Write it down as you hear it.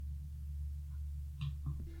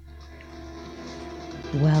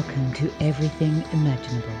Welcome to Everything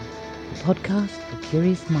Imaginable, a podcast for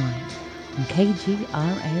curious minds on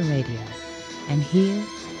KGRA Radio. And here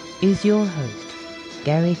is your host,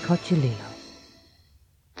 Gary Cocciolillo.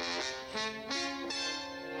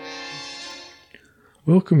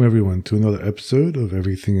 Welcome everyone to another episode of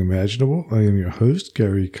Everything Imaginable. I am your host,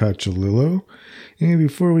 Gary Cocciolillo. And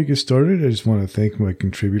before we get started, I just want to thank my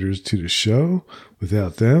contributors to the show.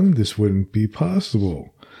 Without them, this wouldn't be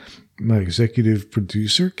possible. My executive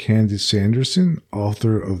producer, Candace Sanderson,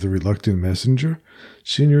 author of The Reluctant Messenger.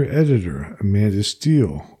 Senior editor, Amanda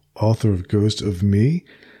Steele, author of Ghost of Me.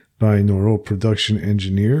 Binaural production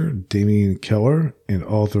engineer, Damian Keller, and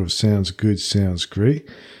author of Sounds Good, Sounds Great.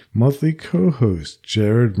 Monthly co-host,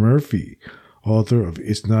 Jared Murphy, author of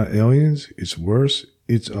It's Not Aliens, It's Worse,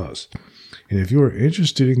 It's Us. And if you are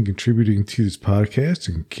interested in contributing to this podcast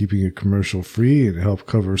and keeping it commercial free and help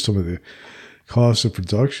cover some of the costs of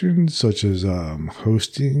production, such as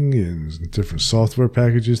hosting and different software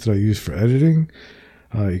packages that I use for editing,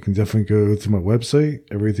 you can definitely go to my website,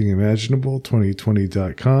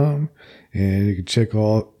 everythingimaginable2020.com, and you can check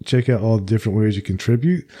out all the different ways you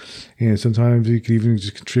contribute. And sometimes you can even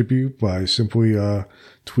just contribute by simply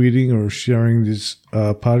tweeting or sharing this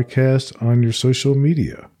podcast on your social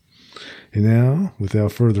media. And now,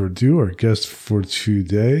 without further ado, our guest for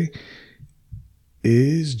today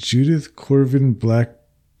is Judith Corvin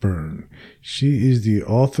Blackburn. She is the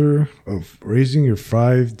author of Raising Your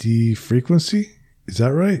 5D Frequency. Is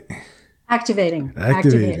that right? Activating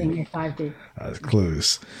your 5D. That's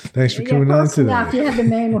close. Thanks for coming on today. Enough. You have the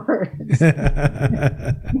main words.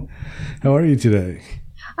 How are you today?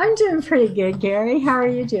 I'm doing pretty good, Gary. How are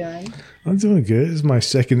you doing? I'm doing good. This is my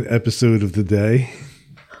second episode of the day.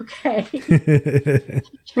 Okay.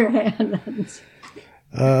 Your hands.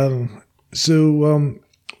 So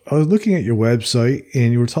I was looking at your website,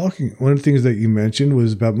 and you were talking. One of the things that you mentioned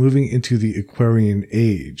was about moving into the Aquarian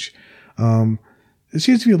age. There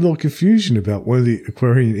seems to be a little confusion about when the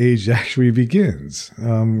Aquarian age actually begins.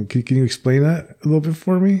 Can you explain that a little bit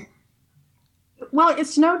for me? Well,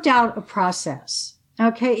 it's no doubt a process.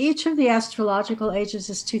 Okay, each of the astrological ages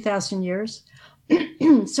is 2,000 years.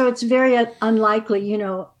 So it's very unlikely,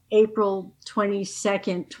 April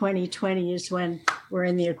 22nd, 2020 is when we're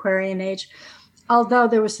in the Aquarian age. Although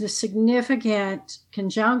there was a significant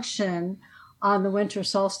conjunction on the winter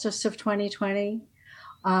solstice of 2020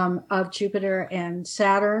 of Jupiter and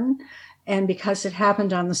Saturn. And because it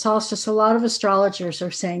happened on the solstice, a lot of astrologers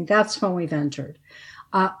are saying that's when we've entered.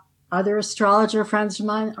 Other astrologer friends of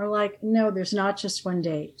mine are like, no, there's not just one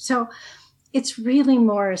date. So it's really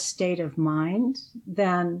more a state of mind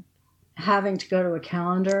than having to go to a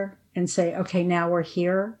calendar and say, okay, now we're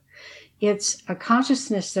here. It's a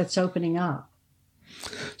consciousness that's opening up.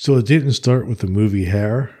 So it didn't start with the movie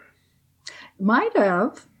Hair? Might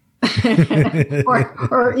have.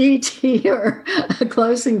 or E.T. or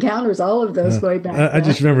Close Encounters, all of those way back. I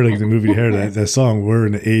just remember the movie Hair, that song, We're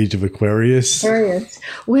in the Age of Aquarius.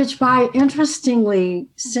 Which interestingly,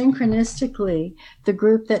 synchronistically, the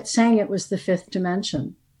group that sang it was the Fifth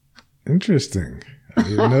Dimension. Interesting. I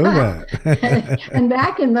didn't know that. And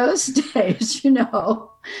back in those days,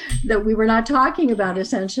 that we were not talking about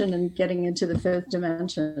ascension and getting into the fifth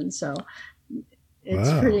dimension. So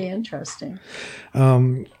it's pretty interesting.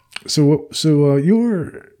 So you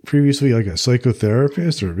were previously like a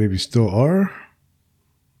psychotherapist, or maybe still are?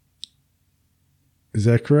 Is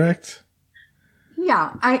that correct?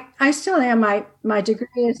 Yeah, I still am. My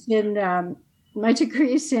degree is in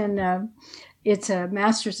it's a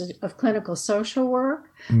master's of clinical social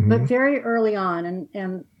work, but very early on,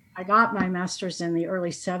 and I got my master's in the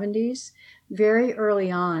early 70s. Very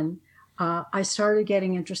early on, I started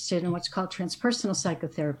getting interested in what's called transpersonal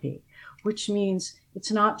psychotherapy, which means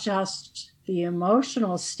it's not just the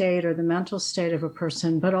emotional state or the mental state of a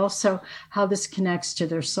person, but also how this connects to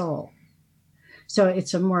their soul. So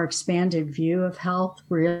it's a more expanded view of health,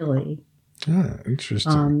 really.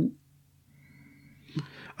 Interesting.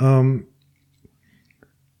 How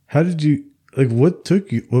did you,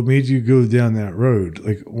 what made you go down that road?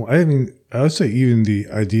 I would say even the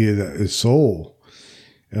idea that a soul,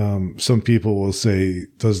 some people will say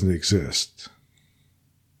doesn't exist.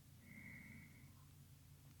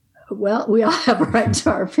 Well, we all have a right to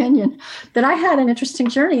our opinion, but I had an interesting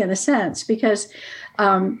journey in a sense because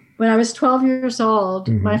when I was 12 years old,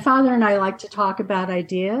 my father and I liked to talk about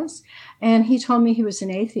ideas, and he told me he was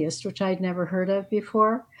an atheist, which I'd never heard of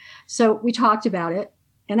before. So we talked about it,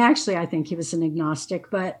 and actually I think he was an agnostic,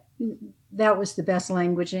 but that was the best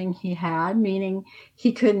languaging he had, meaning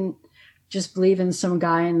he couldn't just believe in some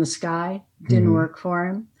guy in the sky. Didn't work for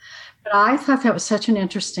him. But I thought that was such an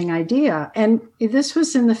interesting idea. And this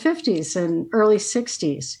was in the 50s and early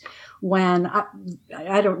 60s when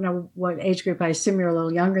I don't know what age group, I assume you're a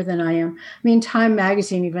little younger than I am. I mean, Time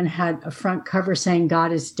magazine even had a front cover saying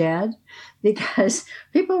God is dead, because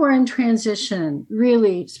people were in transition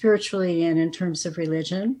really spiritually and in terms of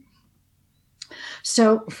religion.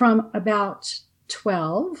 So from about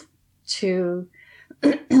 12 to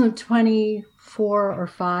 24 or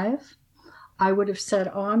 5, I would have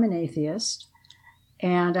said, oh, I'm an atheist.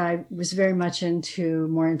 And I was very much into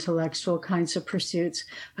more intellectual kinds of pursuits.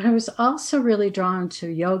 But I was also really drawn to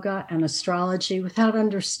yoga and astrology without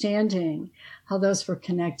understanding how those were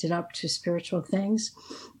connected up to spiritual things.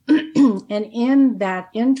 And in that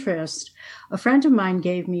interest, a friend of mine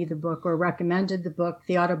gave me the book, or recommended the book,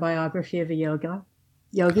 The Autobiography of a Yogi.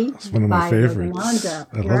 It's one of my favorites. Yogananda.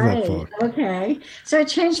 I love that book. Okay. So it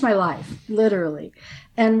changed my life, literally.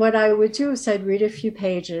 And what I would do is I'd read a few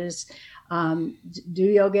pages, do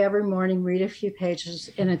yoga every morning, read a few pages.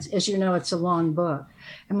 And it's, as you know, it's a long book.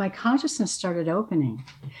 And my consciousness started opening.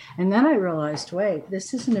 And then I realized, wait,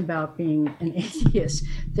 this isn't about being an atheist.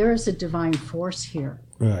 There is a divine force here.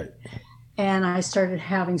 Right. And I started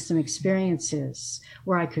having some experiences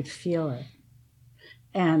where I could feel it.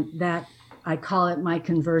 And that, I call it my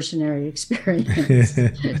conversionary experience.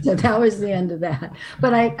 So that was the end of that.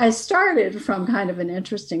 But I started from kind of an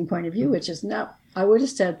interesting point of view, which is, no, I would have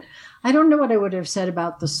said, I don't know what I would have said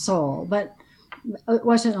about the soul, but it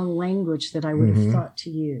wasn't a language that I would have thought to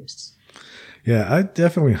use. Yeah, I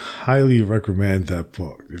definitely highly recommend that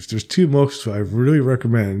book. If there's two books I really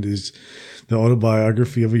recommend, is The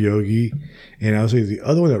Autobiography of a Yogi. And I would say the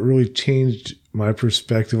other one that really changed my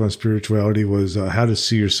perspective on spirituality was How to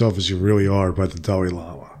See Yourself as You Really Are by the Dalai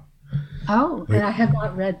Lama. Oh, and I have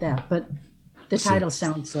not read that, but the title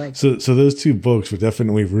sounds like. So those two books would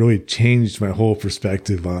definitely really changed my whole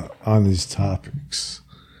perspective on these topics.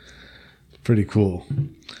 Pretty cool.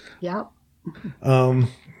 Yep.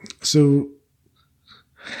 So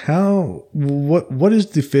what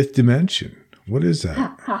is the fifth dimension? What is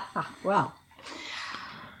that? Well,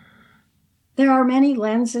 there are many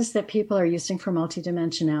lenses that people are using for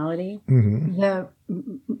multidimensionality.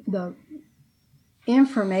 The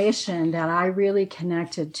information that I really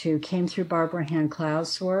connected to came through Barbara Hand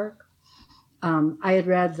Clow's work. I had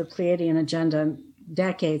read the Pleiadian Agenda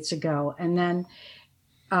decades ago, and then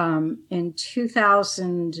in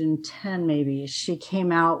 2010, maybe, she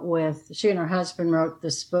came out with, she and her husband wrote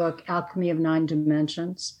this book, Alchemy of Nine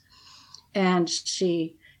Dimensions. And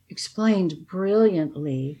she explained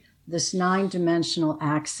brilliantly this 9-dimensional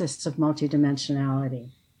axis of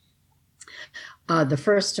multidimensionality. The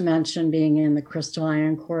first dimension being in the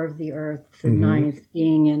crystalline core of the earth, the ninth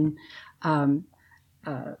being in the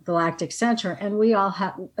galactic center. And we all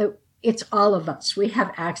have, it's all of us. We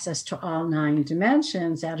have access to all 9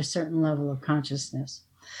 dimensions at a certain level of consciousness.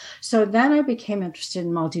 So then I became interested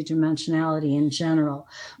in multidimensionality in general.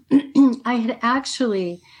 I had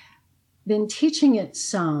actually been teaching it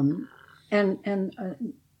some, and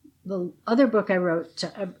the other book I wrote,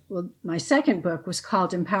 my second book, was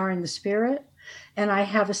called Empowering the Spirit, and I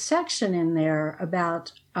have a section in there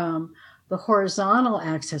about the horizontal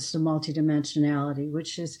axis of multidimensionality,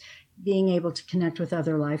 which is being able to connect with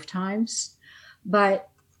other lifetimes. But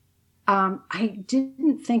I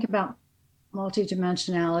didn't think about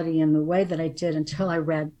multidimensionality in the way that I did until I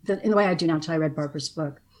read, in the way I do now until I read Barbara's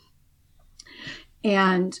book.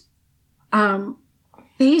 And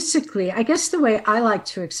basically, I guess the way I like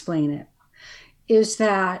to explain it is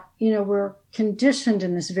that, we're conditioned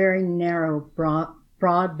in this very narrow,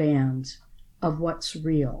 broad band of what's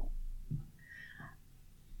real.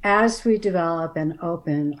 As we develop and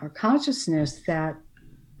open our consciousness, that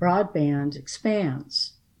broadband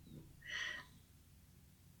expands.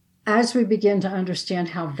 As we begin to understand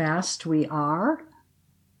how vast we are,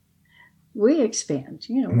 we expand.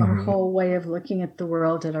 Our whole way of looking at the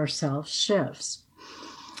world, at ourselves, shifts.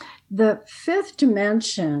 The fifth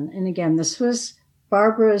dimension, and again, this was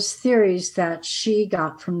Barbara's theories that she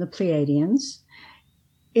got from the Pleiadians,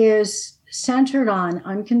 is centered on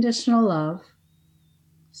unconditional love.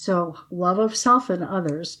 So love of self and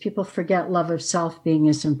others. People forget love of self being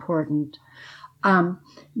as important.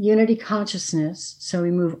 Unity consciousness. So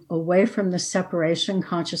we move away from the separation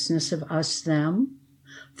consciousness of us, them,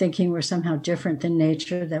 thinking we're somehow different than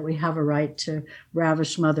nature, that we have a right to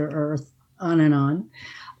ravish Mother Earth, on and on.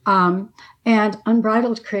 And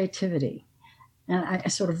unbridled creativity. And I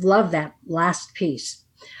sort of love that last piece.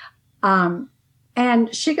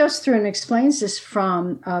 And she goes through and explains this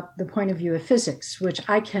from the point of view of physics, which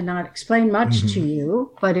I cannot explain much to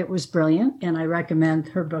you, but it was brilliant, and I recommend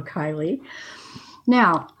her book highly.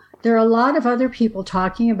 Now, there are a lot of other people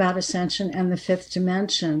talking about ascension and the fifth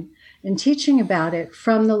dimension and teaching about it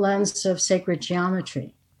from the lens of sacred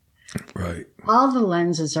geometry. Right. All the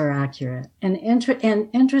lenses are accurate. And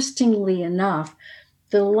interestingly enough,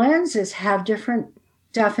 the lenses have different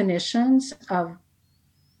definitions of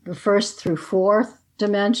the first through fourth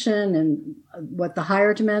dimension and what the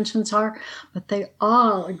higher dimensions are, but they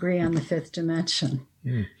all agree on the fifth dimension.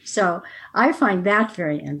 So I find that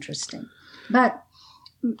very interesting. But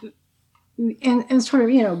and sort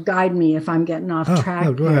of, guide me if I'm getting off track.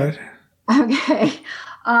 No, go ahead. Okay.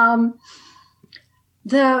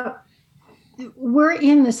 We're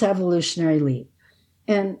in this evolutionary leap.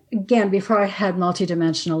 And again, before I had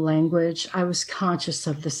multidimensional language, I was conscious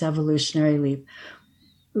of this evolutionary leap.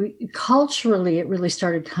 Culturally, it really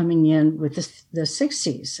started coming in with the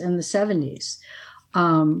 60s and the 70s.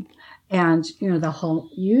 And, the whole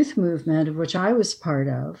youth movement of which I was part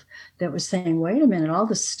of that was saying, wait a minute, all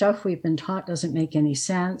the stuff we've been taught doesn't make any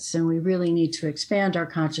sense. And we really need to expand our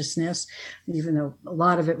consciousness, even though a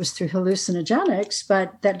lot of it was through hallucinogenics,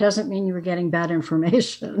 but that doesn't mean you were getting bad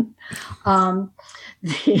information.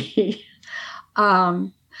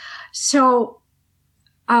 So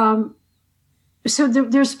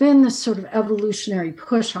there's been this sort of evolutionary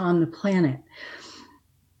push on the planet.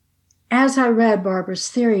 As I read Barbara's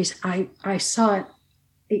theories, I saw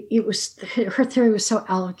her theory was so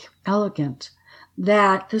elegant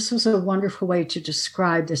that this was a wonderful way to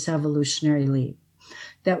describe this evolutionary leap,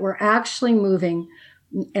 that we're actually moving,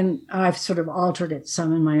 and I've sort of altered it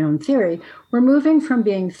some in my own theory, we're moving from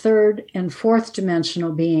being third and fourth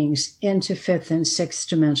dimensional beings into fifth and sixth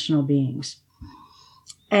dimensional beings.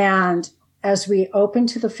 And as we open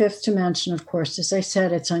to the fifth dimension, of course, as I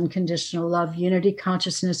said, it's unconditional love, unity,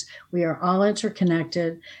 consciousness. We are all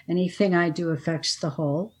interconnected. Anything I do affects the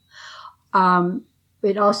whole.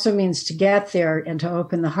 It also means to get there and to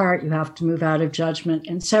open the heart, you have to move out of judgment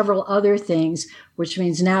and several other things, which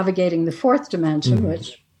means navigating the fourth dimension,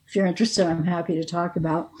 which, if you're interested, I'm happy to talk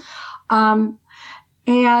about.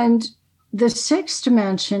 And the sixth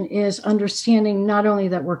dimension is understanding not only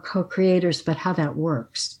that we're co-creators, but how that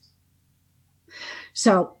works.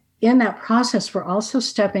 So in that process, we're also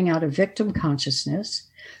stepping out of victim consciousness,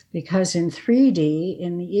 because in 3D,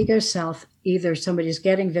 in the ego self, either somebody's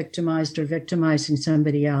getting victimized or victimizing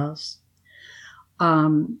somebody else,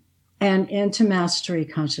 and into mastery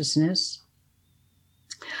consciousness.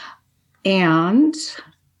 And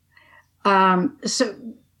so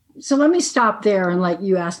let me stop there and let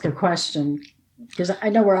you ask a question, because I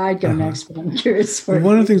know where I'd go next, but I'm curious.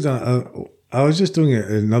 One of the things I was just doing I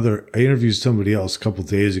interviewed somebody else a couple of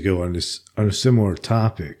days ago on a similar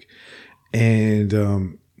topic,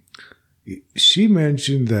 and she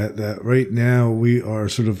mentioned that right now we are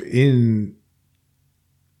sort of in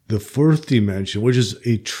the fourth dimension, which is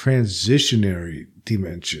a transitionary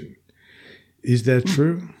dimension. Is that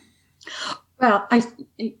true? Well, I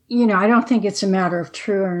don't think it's a matter of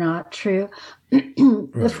true or not true.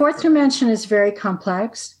 The fourth dimension is very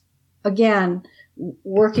complex. Again,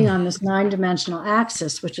 working on this 9-dimensional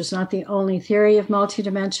axis, which is not the only theory of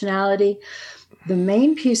multidimensionality. The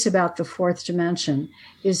main piece about the fourth dimension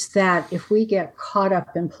is that if we get caught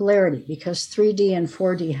up in polarity, because 3D and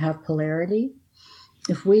 4D have polarity,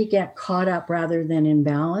 if we get caught up rather than in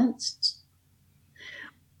balance,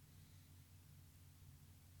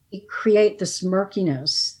 we create this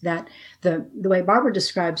murkiness that the way Barbara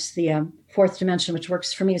describes the fourth dimension, which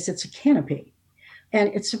works for me, is it's a canopy. And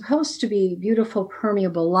it's supposed to be beautiful,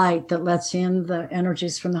 permeable light that lets in the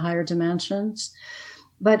energies from the higher dimensions.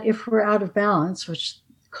 But if we're out of balance, which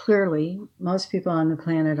clearly most people on the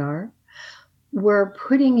planet are, we're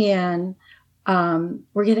putting in,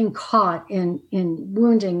 we're getting caught in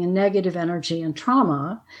wounding and negative energy and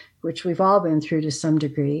trauma, which we've all been through to some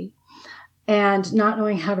degree, and not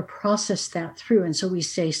knowing how to process that through. And so we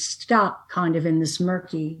stay stuck kind of in this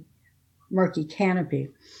murky canopy.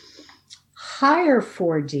 Higher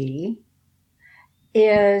 4D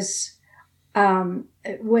is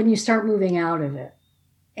when you start moving out of it.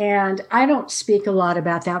 And I don't speak a lot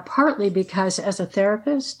about that, partly because as a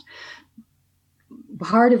therapist,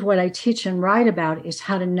 part of what I teach and write about is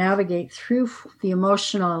how to navigate through the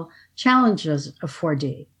emotional challenges of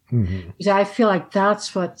 4D. Mm-hmm. Because I feel like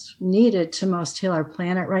that's what's needed to most heal our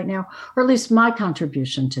planet right now, or at least my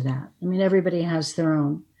contribution to that. I mean, everybody has their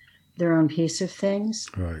own piece of things.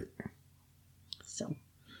 Right. So.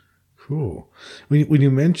 Cool. When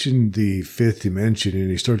you mentioned the fifth dimension and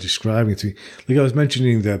you start describing it to me, like I was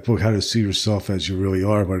mentioning that book, How to See Yourself as You Really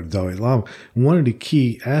Are by the Dalai Lama, one of the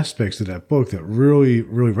key aspects of that book that really,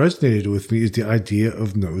 really resonated with me is the idea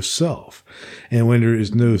of no self. And when there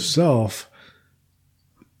is no self,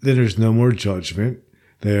 then there's no more judgment.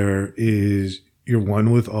 You're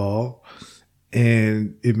one with all.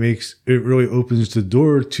 And it really opens the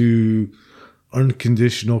door to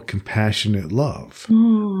unconditional, compassionate love.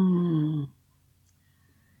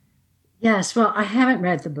 Yes, well, I haven't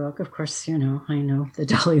read the book. Of course, I know the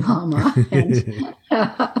Dalai Lama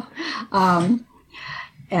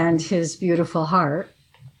and his beautiful heart.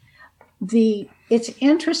 It's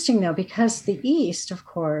interesting, though, because the East, of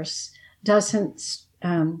course, doesn't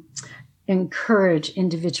encourage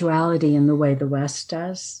individuality in the way the West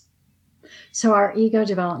does. So our ego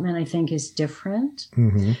development, I think, is different.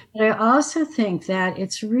 Mm-hmm. But I also think that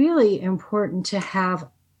it's really important to have,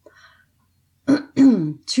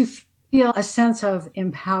 to feel a sense of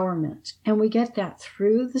empowerment. And we get that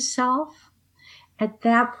through the self. At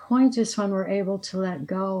that point is when we're able to let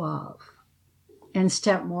go of and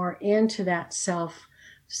step more into that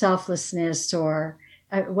selflessness, or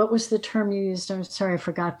what was the term you used? I'm sorry, I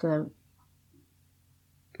forgot I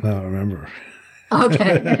don't remember.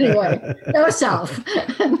 Okay, anyway, no self.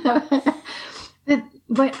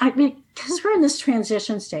 But because we're in this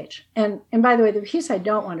transition stage, and by the way, the piece I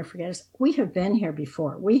don't want to forget is we have been here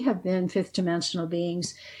before. We have been fifth dimensional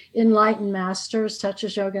beings. Enlightened masters such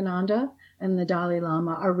as Yogananda and the Dalai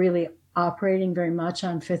Lama are really operating very much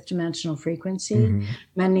on fifth dimensional frequency. Mm-hmm.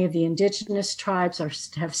 Many of the indigenous tribes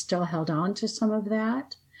have still held on to some of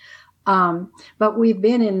that. But we've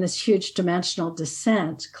been in this huge dimensional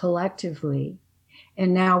descent collectively.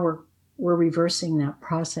 And now we're reversing that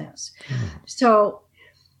process. So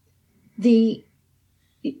we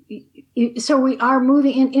are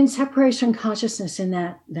moving in separation consciousness, in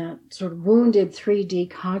that sort of wounded 3D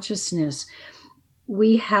consciousness.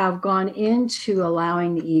 We have gone into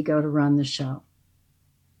allowing the ego to run the show,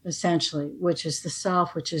 essentially, which is the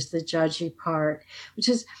self, which is the judgy part,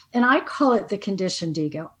 and I call it the conditioned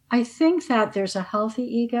ego. I think that there's a healthy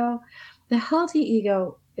ego. The healthy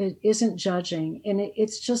ego, it isn't judging, and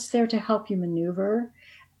it's just there to help you maneuver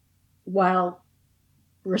while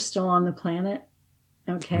we're still on the planet.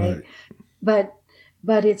 Okay. Right.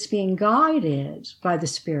 But it's being guided by the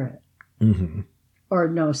spirit, mm-hmm. or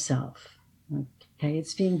no self. Okay.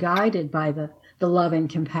 It's being guided by the loving,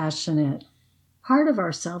 compassionate part of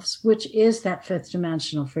ourselves, which is that fifth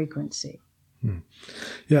dimensional frequency.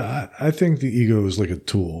 Yeah. I think the ego is like a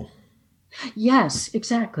tool. Yes,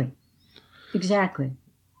 exactly. Yeah.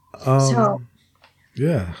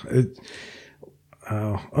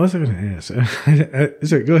 What was I going to ask?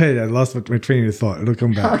 Sorry, go ahead. I lost my train of thought. It'll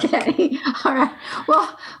come back. Okay. All right.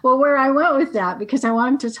 Well, where I went with that, because I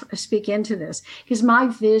wanted to speak into this, because my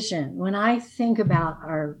vision, when I think about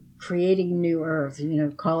our creating new earth,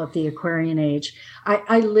 call it the Aquarian age,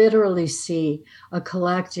 I literally see a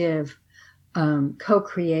collective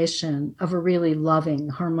co-creation of a really loving,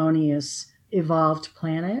 harmonious, evolved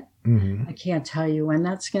planet. Mm-hmm. I can't tell you when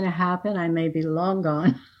that's going to happen. I may be long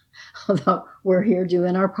gone, although we're here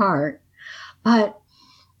doing our part. But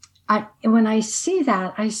when I see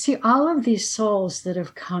that, I see all of these souls that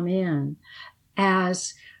have come in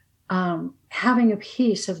as having a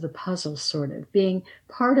piece of the puzzle, sort of being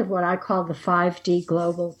part of what I call the 5D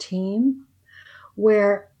global team,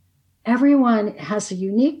 where everyone has a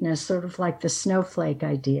uniqueness, sort of like the snowflake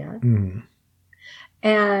idea. Mm-hmm.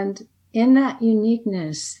 And in that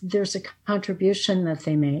uniqueness, there's a contribution that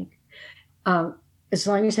they make. As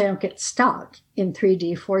long as they don't get stuck in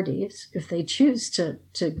 3D, 4Ds, if they choose to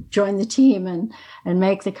join the team and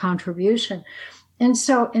make the contribution. And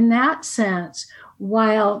so in that sense,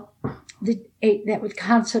 while that with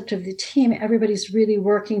concept of the team, everybody's really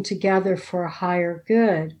working together for a higher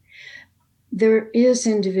good, there is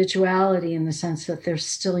individuality in the sense that there's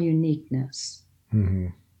still uniqueness. Mm-hmm.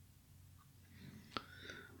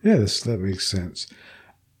 Yes, that makes sense.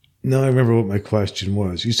 Now I remember what my question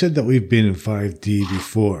was. You said that we've been in 5D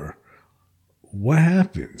before. What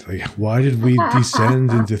happened? Like, why did we descend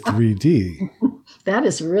into 3D? That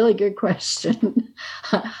is a really good question.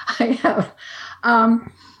 I have.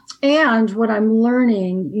 And what I'm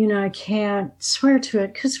learning, I can't swear to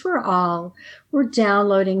it because we're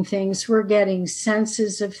downloading things. We're getting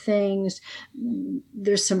senses of things.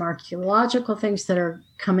 There's some archaeological things that are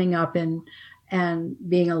coming up and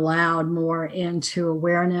being allowed more into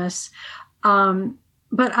awareness.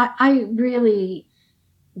 But I really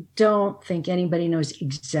don't think anybody knows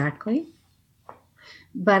exactly,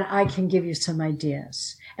 but I can give you some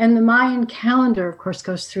ideas. And the Mayan calendar, of course,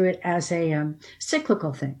 goes through it as a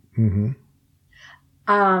cyclical thing. Mm-hmm.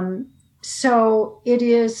 So it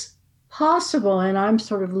is possible, and I'm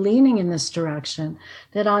sort of leaning in this direction,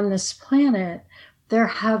 that on this planet there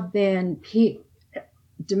have been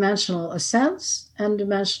dimensional ascents and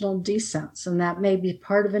dimensional descents, and that may be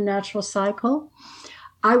part of a natural cycle.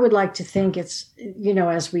 I would like to think it's,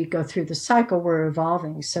 as we go through the cycle, we're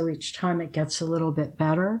evolving. So each time it gets a little bit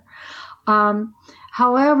better.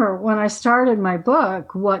 However, when I started my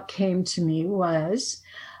book, what came to me was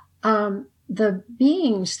the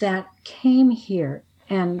beings that came here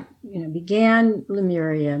and began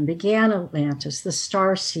Lemuria and began Atlantis, the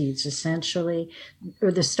star seeds essentially,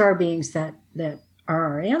 or the star beings that are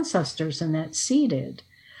our ancestors and that seeded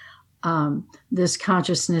this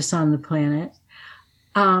consciousness on the planet.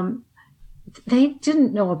 They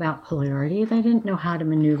didn't know about polarity. They didn't know how to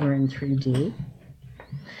maneuver in 3D.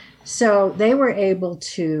 So they were able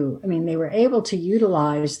to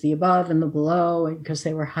utilize the above and the below because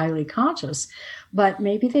they were highly conscious, but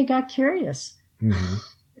maybe they got curious. Mm-hmm.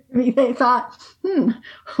 I mean, they thought,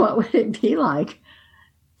 what would it be like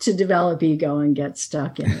to develop ego and get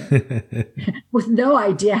stuck in it with no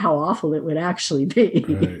idea how awful it would actually be.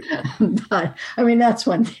 Right. But I mean, that's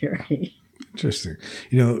one theory. Interesting.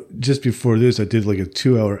 Just before this, I did like a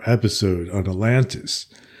 2-hour episode on Atlantis.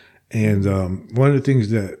 And one of the things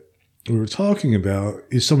that we were talking about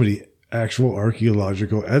is some of the actual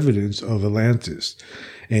archaeological evidence of Atlantis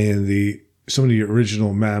and some of the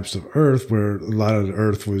original maps of Earth, where a lot of the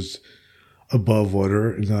Earth was above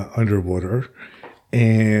water, not underwater.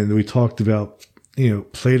 And we talked about,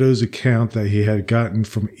 Plato's account that he had gotten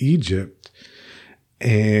from Egypt.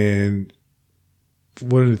 And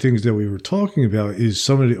one of the things that we were talking about is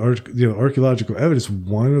some of the archaeological evidence.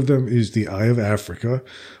 One of them is the Eye of Africa,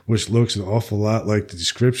 which looks an awful lot like the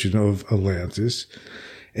description of Atlantis.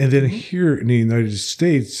 And then here in the United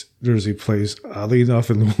States, there's a place, oddly enough,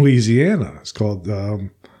 in Louisiana. It's called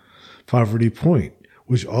Poverty Point,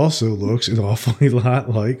 which also looks an awfully lot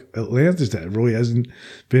like Atlantis that really hasn't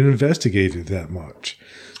been investigated that much.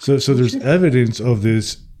 So there's evidence of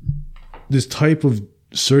this type of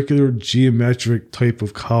circular geometric type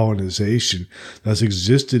of colonization that's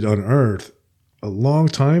existed on Earth a long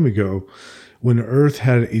time ago when Earth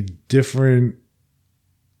had a different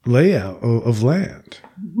layout of land.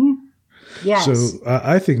 Mm-hmm. Yes. So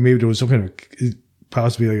I think maybe there was some kind of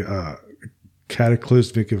possibly like a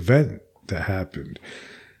cataclysmic event that happened.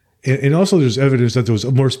 And also there's evidence that there was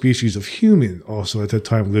more species of human also at that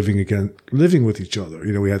time living with each other.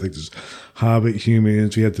 We had like this hobbit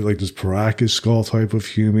humans. We had this Paracas skull type of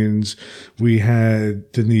humans. We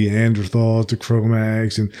had the Neanderthals, the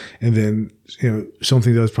Cro-Mags, and then,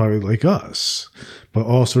 something that was probably like us, but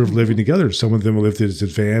all sort of living together. Some of them lived as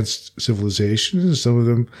advanced civilizations, and some of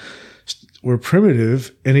them were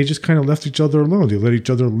primitive, and they just kind of left each other alone. They let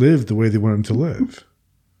each other live the way they wanted to live.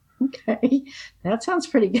 Okay, that sounds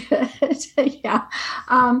pretty good. Yeah.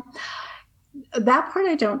 That part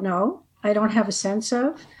I don't know. I don't have a sense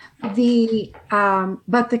of. But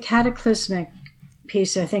the cataclysmic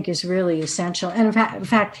piece I think is really essential. And in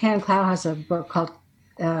fact, Han Clow has a book called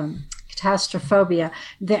Catastrophobia.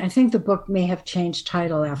 I think the book may have changed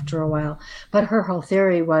title after a while, but her whole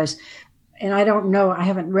theory was, and I don't know, I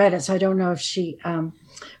haven't read it, so I don't know if she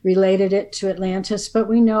related it to Atlantis, but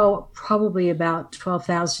we know probably about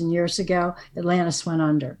 12,000 years ago, Atlantis went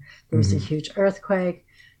under. There was a huge earthquake.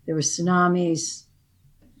 There was tsunamis.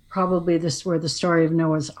 Probably this where the story of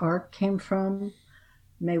Noah's Ark came from.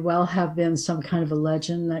 May well have been some kind of a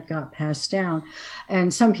legend that got passed down.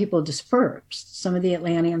 And some people dispersed. Some of the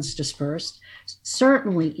Atlanteans dispersed.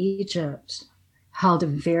 Certainly Egypt held a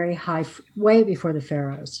very high, way before the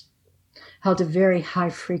pharaohs, held a very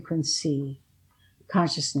high frequency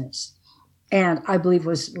consciousness, and I believe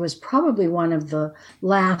was probably one of the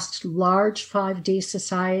last large 5D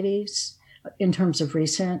societies in terms of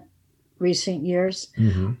recent years.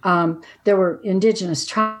 Mm-hmm. There were indigenous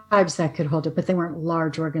tribes that could hold it, but they weren't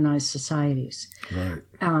large organized societies. Right.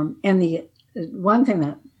 And the one thing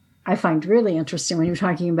that I find really interesting when you're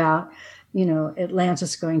talking about,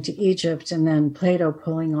 Atlantis going to Egypt and then Plato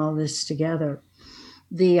pulling all this together.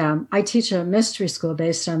 I teach a mystery school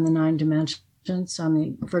based on the 9 dimensions on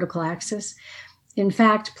the vertical axis. In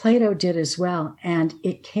fact, Plato did as well, and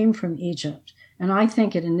it came from Egypt. And I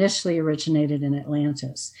think it initially originated in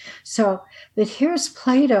Atlantis. So that here's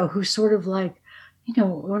Plato, who's sort of like,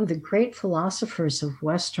 one of the great philosophers of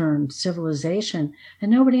Western civilization,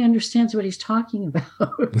 and nobody understands what he's talking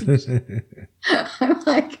about. I'm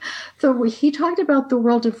like, he talked about the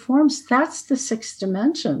world of forms. That's the sixth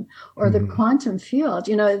dimension, or the quantum field.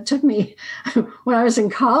 It took me when I was in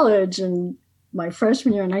college and my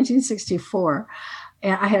freshman year in 1964.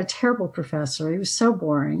 And I had a terrible professor. He was so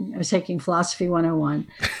boring. I was taking Philosophy 101,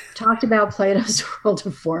 talked about Plato's world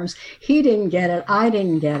of forms. He didn't get it. I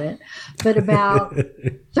didn't get it. But about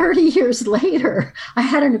 30 years later, I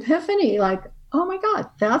had an epiphany like, oh my God,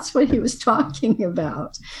 that's what he was talking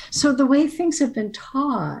about. So the way things have been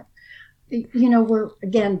taught, we're,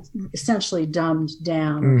 again, essentially dumbed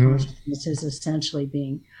down. Consciousness is essentially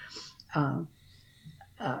being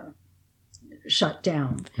shut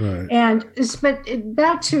down. Right. But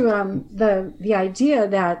back to the idea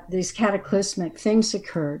that these cataclysmic things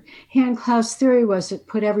occurred. Hans Klaus' theory was it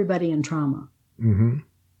put everybody in trauma.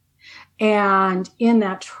 And in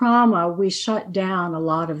that trauma, we shut down a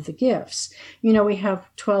lot of the gifts. We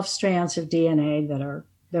have 12 strands of DNA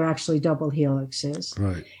they're actually double helixes.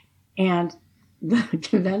 Right. And the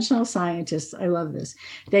conventional scientists, I love this,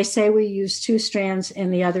 they say we use 2 strands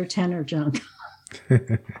and the other 10 are junk.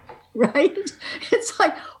 Right? It's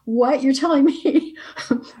like, what? You're telling me,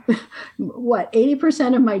 what,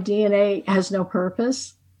 80% of my DNA has no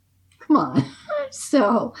purpose? Come on.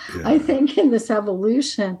 So yeah. I think in this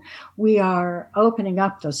evolution, we are opening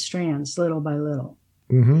up those strands little by little.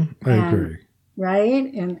 I agree. Right?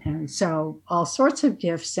 And so all sorts of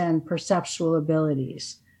gifts and perceptual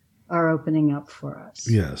abilities are opening up for us.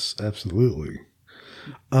 Yes, absolutely.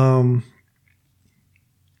 When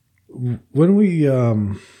we...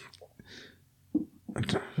 I'm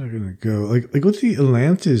going to go like with the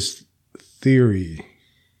Atlantis theory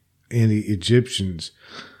and the Egyptians,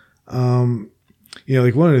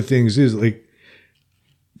 like one of the things is like,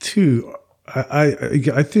 too,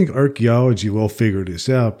 I think archaeology will figure this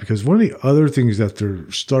out, because one of the other things that they're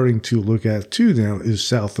starting to look at too now is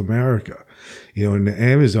South America, in the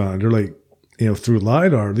Amazon. They're like, through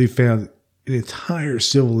LiDAR, they found an entire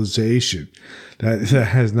civilization that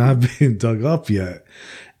has not been dug up yet.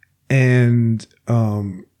 And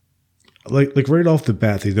like right off the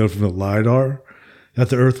bat, they know from the LiDAR that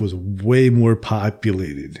the Earth was way more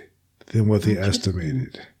populated than what they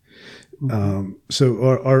estimated. So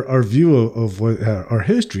our view of what our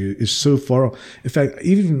history is so far off. In fact,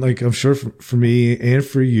 even like I'm sure for me and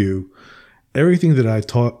for you, everything that I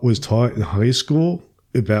was taught in high school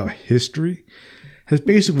about history has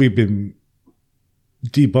basically been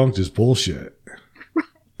debunked as bullshit.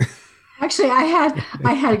 Actually,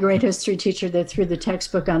 I had a great history teacher that threw the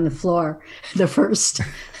textbook on the floor the first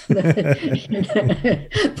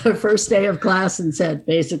day of class and said,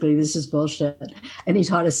 basically, this is bullshit. And he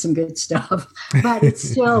taught us some good stuff, but it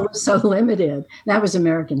still was so limited. That was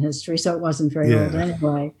American history, so it wasn't very old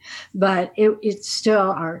anyway. But it's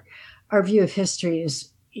still our view of history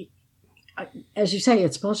is, as you say,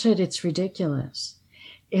 it's bullshit. It's ridiculous.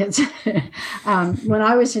 It's when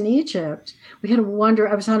I was in Egypt, we had I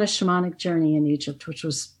was on a shamanic journey in Egypt, which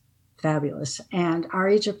was fabulous. And our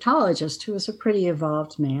Egyptologist, who was a pretty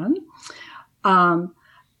evolved man,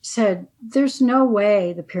 said, there's no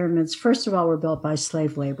way the pyramids, first of all, were built by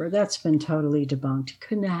slave labor. That's been totally debunked. It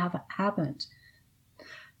couldn't have happened.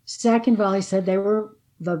 Second of all, he said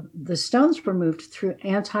the stones were moved through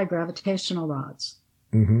anti-gravitational rods.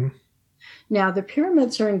 Now, the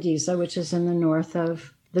pyramids are in Giza, which is in the north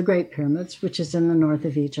of the Great Pyramids, which is in the north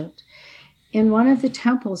of Egypt. In one of the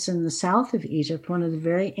temples in the south of Egypt, one of the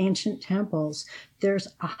very ancient temples, there's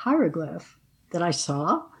a hieroglyph that I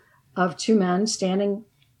saw of 2 men standing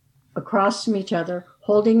across from each other,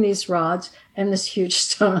 holding these rods and this huge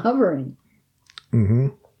stone hovering.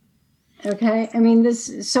 Okay? I mean,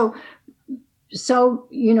 So,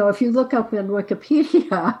 if you look up in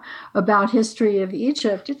Wikipedia about history of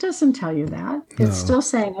Egypt, it doesn't tell you that. It's still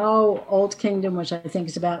saying, Old Kingdom, which I think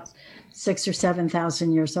is about 6,000 or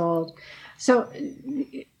 7,000 years old. So,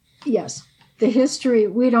 yes, the history,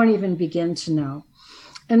 we don't even begin to know.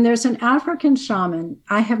 And there's an African shaman.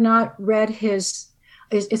 I have not read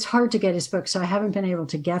it's hard to get his books, so I haven't been able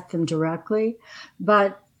to get them directly.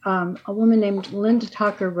 But a woman named Linda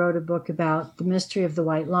Tucker wrote a book about the mystery of the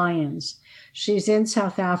white lions. She's in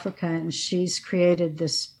South Africa, and she's created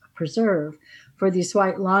this preserve for these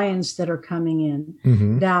white lions that are coming in,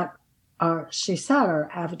 that she said, are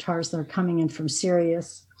avatars that are coming in from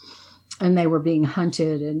Sirius, and they were being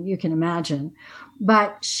hunted, and you can imagine.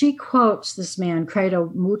 But she quotes this man, Credo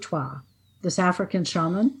Mutwa, this African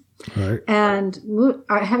shaman. Right. And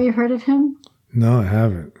have you heard of him? No, I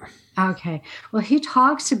haven't. Okay. Well, he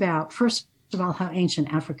talks about, first of all, how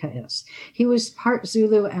ancient Africa is. He was part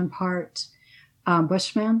Zulu and part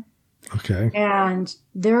Bushman. Okay. And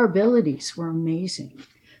their abilities were amazing.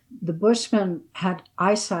 The Bushmen had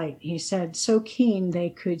eyesight, he said, so keen they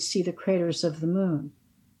could see the craters of the moon.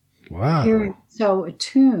 Wow. Hearing so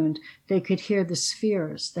attuned, they could hear the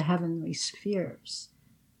spheres, the heavenly spheres.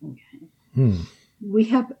 Okay. We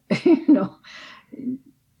have,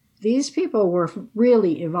 these people were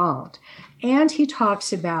really evolved. And he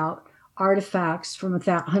talks about artifacts from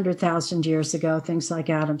 100,000 years ago, things like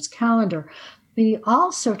Adam's calendar. But he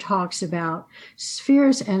also talks about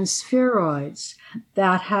spheres and spheroids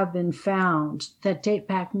that have been found that date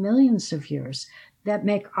back millions of years that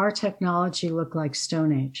make our technology look like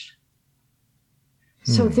Stone Age.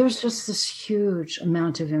 So there's just this huge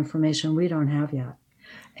amount of information we don't have yet.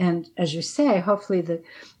 And as you say, hopefully the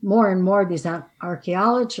more and more of these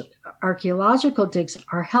archaeological digs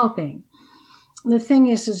are helping. The thing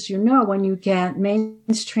is, when you get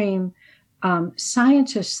mainstream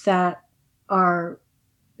scientists that are,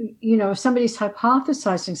 somebody's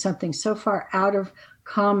hypothesizing something so far out of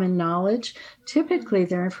common knowledge, typically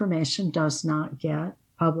their information does not get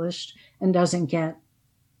published and doesn't get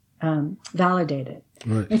validated.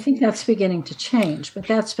 Right. I think that's beginning to change, but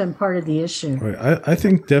that's been part of the issue. Right. I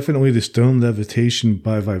think definitely the stone levitation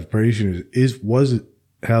by vibration was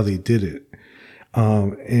how they did it.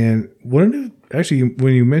 And actually,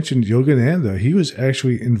 when you mentioned Yogananda, he was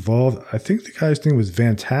actually involved. I think the guy's name was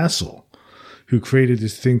Van Tassel, who created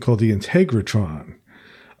this thing called the Integratron.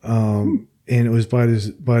 And it was by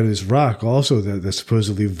this rock also that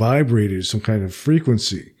supposedly vibrated some kind of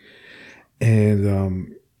frequency.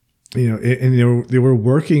 And, they were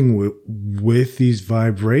working with these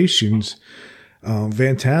vibrations.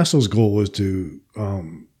 Van Tassel's goal was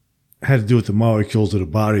had to do with the molecules of the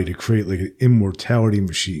body to create like an immortality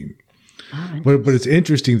machine. Oh, but it's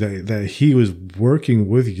interesting that he was working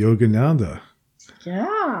with Yogananda.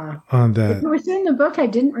 Yeah. On that. If it was in the book, I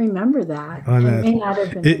didn't remember that. On that. It may not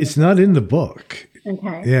have been. It's not in the book.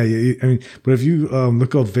 Okay. Yeah. But if you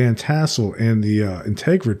look up Van Tassel and the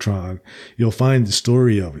Integratron, you'll find the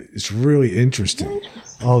story of it. It's really interesting.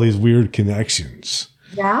 All these weird connections.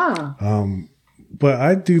 Yeah. But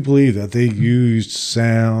I do believe that they used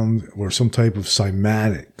sound or some type of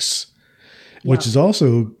cymatics, which is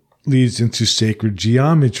also leads into sacred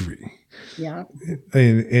geometry. Yeah.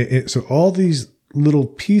 And so all these little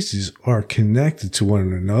pieces are connected to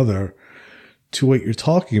one another to what you're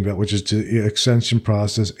talking about, which is the ascension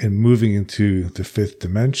process and moving into the fifth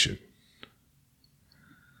dimension.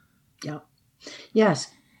 Yeah.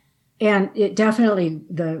 Yes. And it definitely,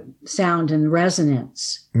 the sound and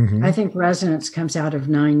resonance. Mm-hmm. I think resonance comes out of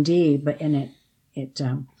 9D, but in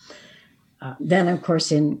then of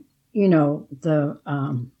course in, the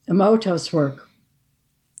Emoto's work.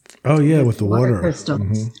 Oh yeah. With the water crystals.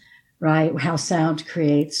 Mm-hmm. Right, how sound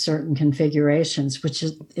creates certain configurations, which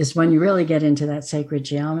is when you really get into that sacred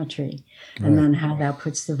geometry, and then how that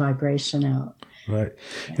puts the vibration out. Right,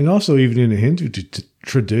 and also even in the Hindu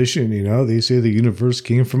tradition, they say the universe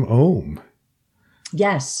came from Om.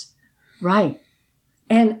 Yes, right,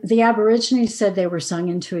 and the Aborigines said they were sung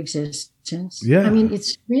into existence. Yeah,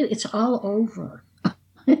 it's all over.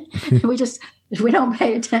 we don't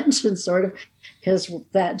pay attention, sort of. Because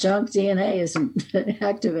that junk DNA isn't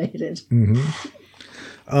activated.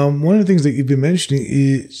 Mm-hmm. One of the things that you've been mentioning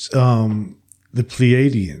is the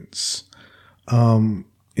Pleiadians.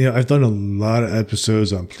 I've done a lot of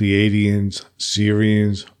episodes on Pleiadians,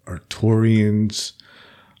 Sirians, Arcturians,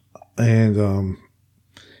 and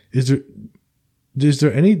is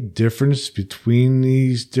there any difference between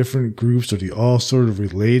these different groups? Are they all sort of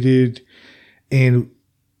related? And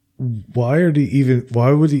why would they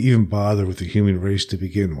even bother with the human race to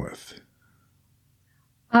begin with?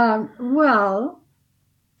 Well,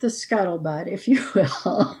 the scuttlebutt, if you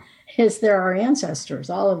will, is they're our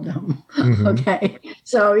ancestors, all of them. Mm-hmm. Okay.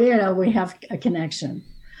 So, we have a connection.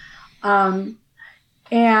 And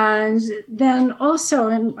then also,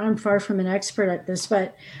 and I'm far from an expert at this,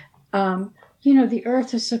 but, the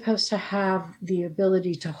earth is supposed to have the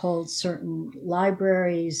ability to hold certain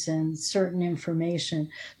libraries and certain information.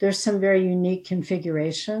 There's some very unique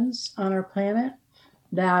configurations on our planet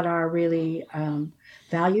that are really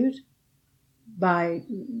valued by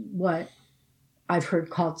what I've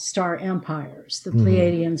heard called star empires. The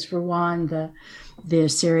Pleiadians were one, the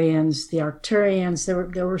Sirians, the Arcturians,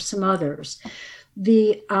 there were some others.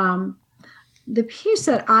 The piece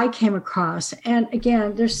that I came across, and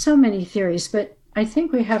again, there's so many theories, but I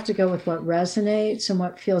think we have to go with what resonates and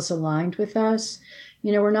what feels aligned with us.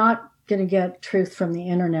 We're not going to get truth from the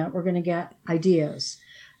internet. We're going to get ideas.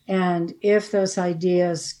 And if those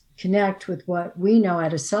ideas connect with what we know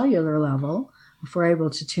at a cellular level, if we're able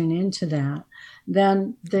to tune into that,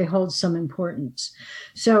 then they hold some importance.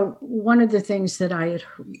 So one of the things that I had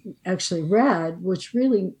actually read, which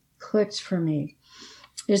really clicked for me,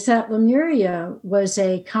 is that Lemuria was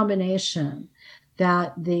a combination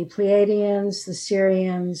that the Pleiadians, the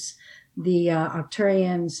Sirians, the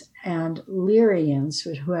Arcturians, and Lyrians,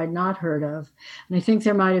 who I'd not heard of, and I think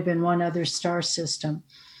there might have been one other star system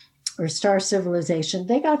or star civilization,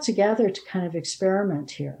 they got together to kind of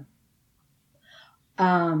experiment here.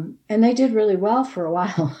 And they did really well for a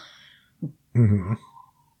while. Mm-hmm.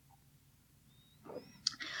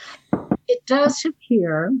 It does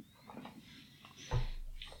appear,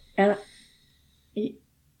 and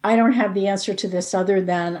I don't have the answer to this other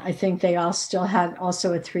than I think they all still had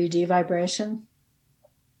also a 3D vibration,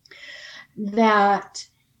 that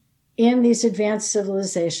in these advanced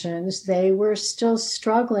civilizations, they were still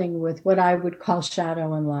struggling with what I would call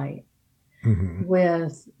shadow and light, mm-hmm.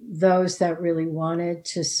 with those that really wanted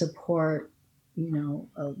to support,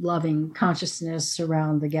 a loving consciousness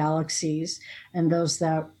around the galaxies, and those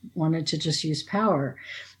that wanted to just use power.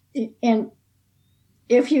 And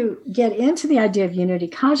if you get into the idea of unity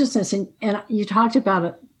consciousness, and you talked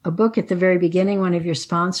about a book at the very beginning, one of your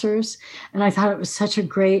sponsors, and I thought it was such a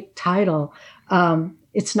great title.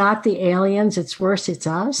 It's not the aliens, it's worse, it's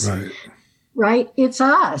us. Right? It's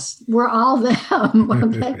us. We're all them.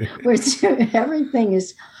 Okay? Everything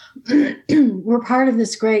is, we're part of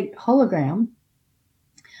this great hologram.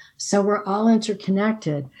 So we're all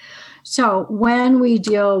interconnected. So when we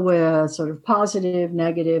deal with sort of positive,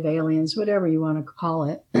 negative, aliens, whatever you want to call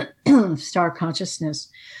it, star consciousness,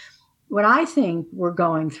 what I think we're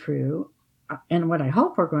going through, and what I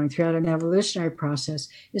hope we're going through at an evolutionary process,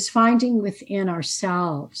 is finding within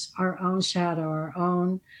ourselves our own shadow, our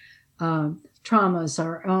own traumas,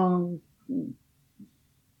 our own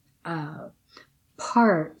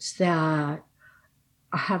parts that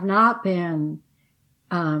have not been,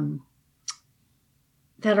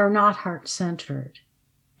 that are not heart-centered.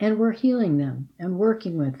 And we're healing them and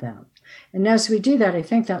working with them. And as we do that, I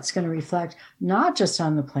think that's going to reflect not just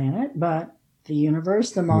on the planet, but the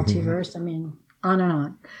universe, the multiverse, on and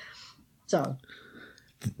on. So,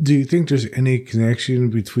 do you think there's any connection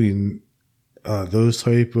between those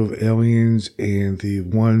type of aliens and the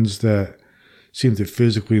ones that seem to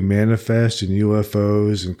physically manifest in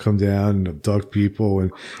UFOs and come down and abduct people?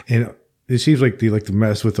 And it seems like they like to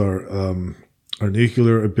mess with our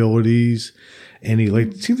nuclear abilities, and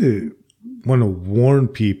they seem to want to warn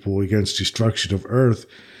people against destruction of Earth,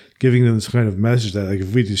 giving them this kind of message that, like,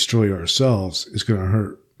 if we destroy ourselves, it's going to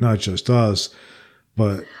hurt not just us,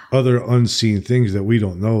 but other unseen things that we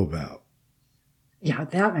don't know about. Yeah,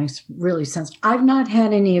 that makes really sense. I've not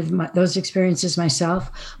had any of those experiences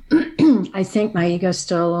myself. I think my ego's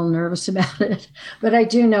still a little nervous about it, but I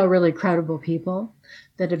do know really credible people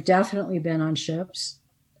that have definitely been on ships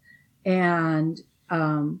and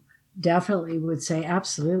definitely would say,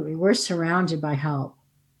 absolutely, we're surrounded by help.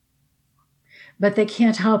 But they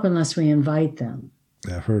can't help unless we invite them.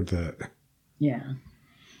 I've heard that. Yeah.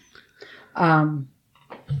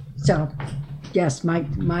 So, yes,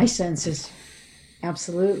 my sense is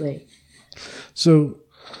absolutely. So,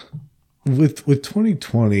 with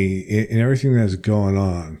 2020 and everything that's going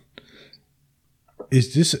on,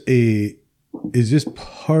 is this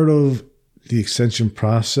part of the ascension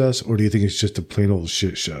process, or do you think it's just a plain old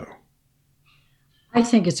shit show? I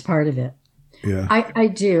think it's part of it. Yeah. I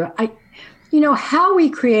do. How we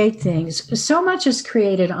create things, so much is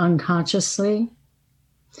created unconsciously.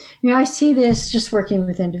 I see this just working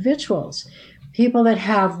with individuals. People that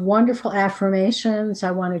have wonderful affirmations,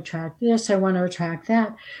 I want to attract this, I want to attract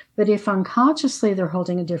that. But if unconsciously they're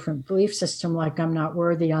holding a different belief system, like I'm not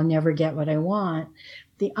worthy, I'll never get what I want,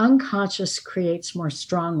 the unconscious creates more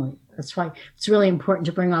strongly. That's why it's really important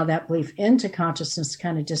to bring all that belief into consciousness to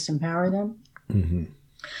kind of disempower them. Mm-hmm.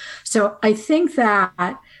 So I think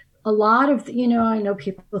that a lot of, I know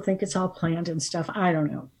people think it's all planned and stuff. I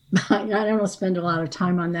don't know. I don't spend a lot of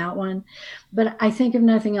time on that one. But I think if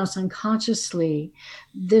nothing else, unconsciously,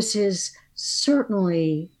 this is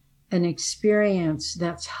certainly an experience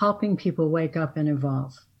that's helping people wake up and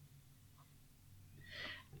evolve.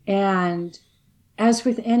 And as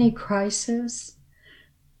with any crisis,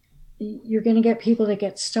 you're going to get people that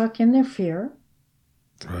get stuck in their fear.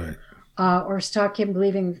 Right. Or stuck in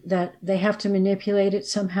believing that they have to manipulate it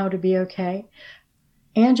somehow to be okay.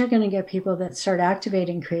 And you're going to get people that start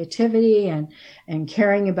activating creativity and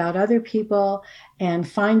caring about other people and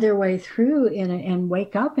find their way through and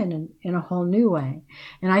wake up in a whole new way.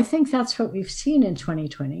 And I think that's what we've seen in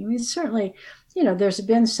 2020. I mean, certainly, there's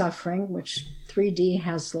been suffering, which 3D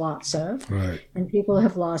has lots of, Right. and people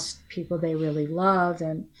have lost people they really love.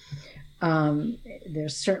 And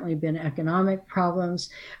there's certainly been economic problems.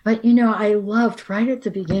 But, I loved right at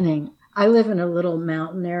the beginning, I live in a little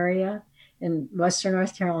mountain area in Western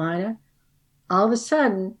North Carolina. All of a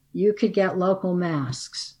sudden, you could get local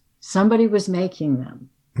masks. Somebody was making them,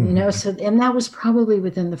 so, and that was probably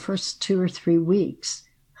within the first 2 or 3 weeks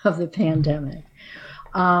of the pandemic.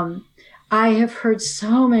 I have heard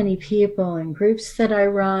so many people in groups that I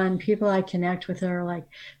run, people I connect with, that are like,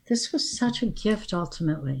 this was such a gift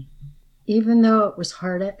ultimately, even though it was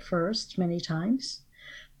hard at first many times.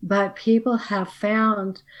 But people have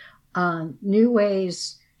found new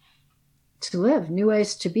ways to live, new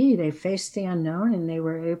ways to be. They faced the unknown and they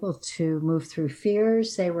were able to move through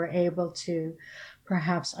fears. They were able to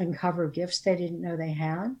perhaps uncover gifts they didn't know they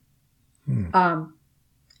had.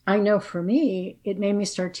 I know for me, it made me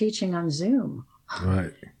start teaching on Zoom.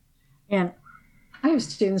 Right. And I have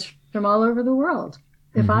students from all over the world.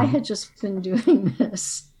 If I had just been doing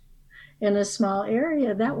this in a small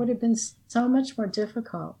area, that would have been so much more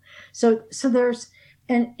difficult. So there's,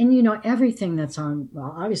 and everything that's on,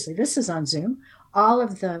 well, obviously this is on Zoom, all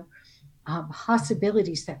of the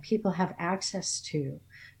possibilities that people have access to.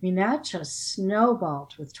 I mean, that just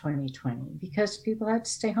snowballed with 2020 because people had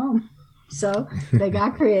to stay home. So they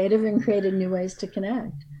got creative and created new ways to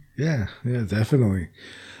connect. Yeah, definitely.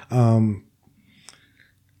 How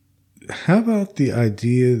about the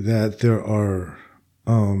idea that there are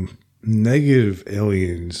negative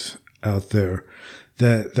aliens out there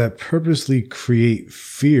that purposely create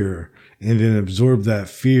fear and then absorb that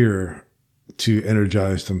fear to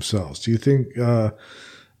energize themselves? Do you think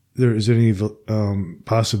there is any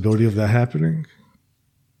possibility of that happening?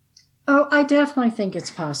 Oh, I definitely think it's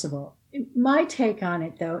possible. My take on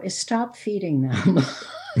it, though, is stop feeding them.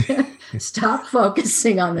 Stop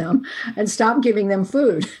focusing on them and stop giving them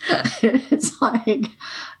food. It's like,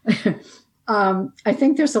 I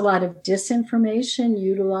think there's a lot of disinformation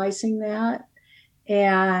utilizing that.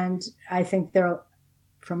 And I think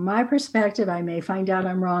from my perspective, I may find out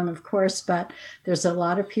I'm wrong, of course, but there's a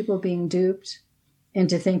lot of people being duped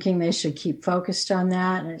into thinking they should keep focused on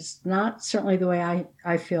that. And it's not certainly the way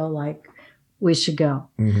I feel like we should go.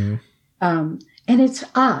 Mm-hmm. And it's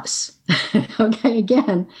us. Okay,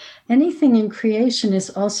 again, anything in creation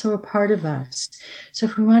is also a part of us. So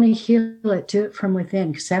if we want to heal it, do it from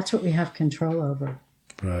within, because that's what we have control over.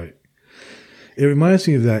 Right. It reminds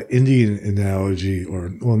me of that Indian analogy, or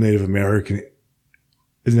Native American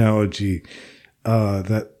analogy,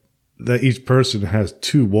 that each person has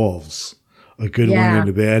two wolves, a good one and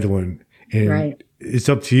a bad one, and it's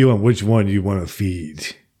up to you on which one you want to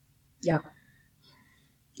feed. Yeah.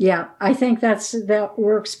 Yeah, I think that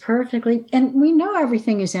works perfectly. And we know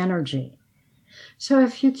everything is energy. So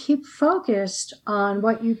if you keep focused on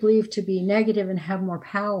what you believe to be negative and have more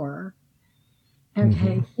power,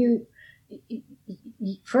 okay, you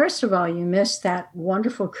first of all, you miss that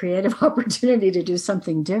wonderful creative opportunity to do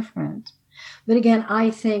something different. But again, I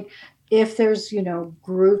think if there's,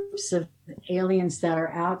 groups of aliens that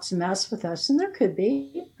are out to mess with us, and there could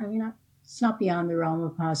be, I mean, it's not beyond the realm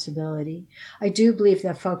of possibility. I do believe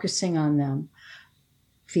that focusing on them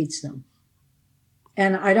feeds them.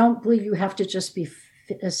 And I don't believe you have to just be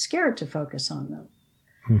scared to focus on them.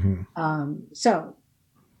 So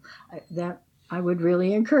I would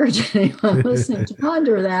really encourage anyone listening to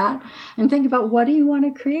ponder that and think about, what do you want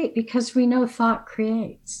to create? Because we know thought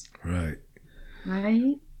creates. Right.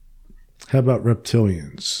 Right? How about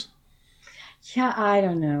reptilians? Yeah, I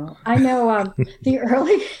don't know. I know the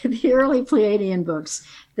early Pleiadian books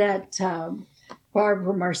that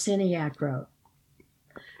Barbara Marciniak wrote,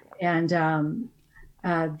 and the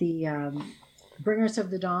Bringers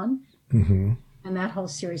of the Dawn, and that whole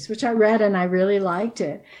series, which I read and I really liked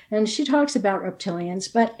it. And she talks about reptilians,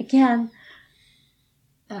 but again,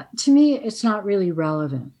 to me, it's not really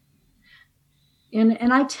relevant.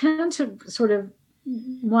 And I tend to sort of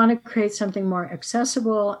want to create something more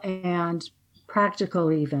accessible and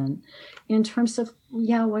practical, even in terms of,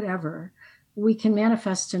 whatever. We can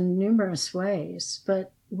manifest in numerous ways,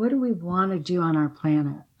 but what do we want to do on our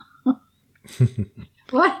planet?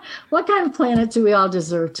 What kind of planet do we all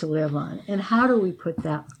deserve to live on? And how do we put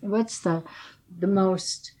that? What's the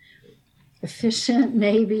most efficient,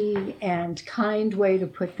 maybe, and kind way to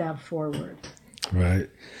put that forward? Right.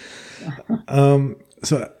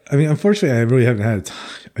 So, I mean, unfortunately, I really haven't had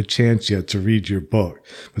a chance yet to read your book.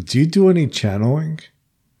 But do you do any channeling?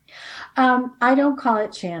 I don't call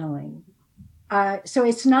it channeling. So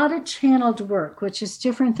it's not a channeled work, which is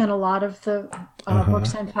different than a lot of the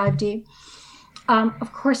books on 5D.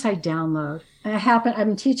 Of course, I download. I've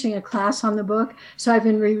been teaching a class on the book, so I've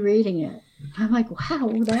been rereading it. I'm like,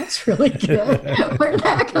 wow, that's really good. Where did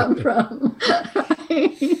that come from?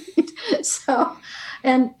 Right? So,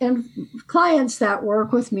 and clients that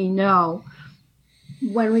work with me know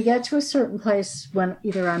when we get to a certain place, when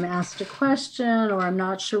either I'm asked a question or I'm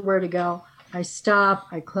not sure where to go, I stop,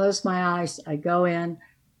 I close my eyes, I go in,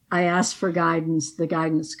 I ask for guidance, the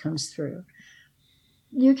guidance comes through.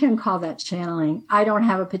 You can call that channeling. I don't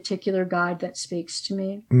have a particular guide that speaks to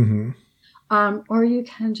me. Mm-hmm. Or you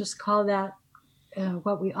can just call that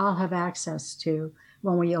what we all have access to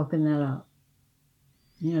when we open that up.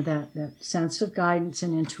 You know, that sense of guidance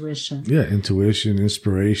and intuition. Yeah, intuition,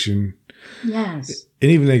 inspiration. Yes.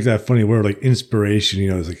 And even like that funny word, like inspiration,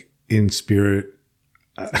 you know, it's like in spirit.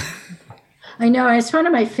 I know. It's one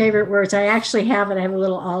of my favorite words. I actually have it. I have a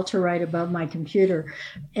little altar right above my computer,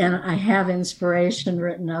 and I have inspiration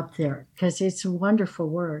written up there because it's a wonderful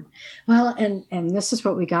word. Well, and this is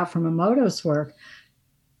what we got from Emoto's work.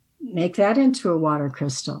 Make that into a water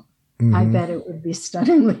crystal. Mm-hmm. I bet it would be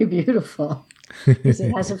stunningly beautiful because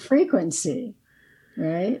it has a frequency,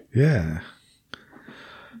 right? Yeah.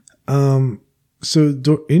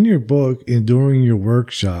 So in your book and during your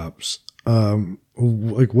workshops,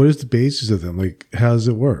 like what is the basis of them? Like, how does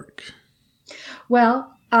it work?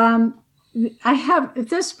 Well, I have, at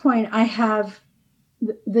this point, I have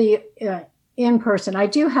the in-person. I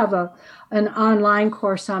do have an online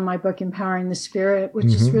course on my book, Empowering the Spirit, which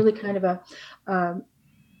is really kind of a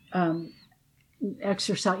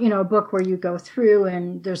exercise, you know, a book where you go through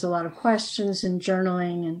and there's a lot of questions and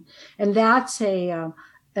journaling, and that's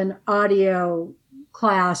an audio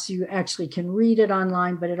class. You actually can read it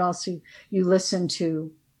online, but it also, you listen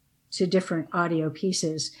to different audio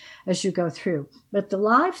pieces as you go through. But the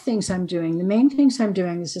live things I'm doing, the main things I'm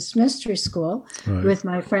doing is this mystery school with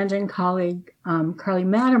my friend and colleague, Carly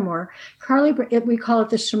Mattermore. Carly, we call it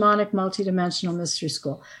the Shamanic Multidimensional Mystery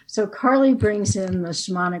School. So Carly brings in the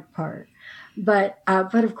shamanic part. But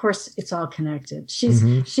of course, it's all connected.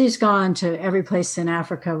 She's gone to every place in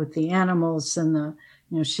Africa with the animals and the,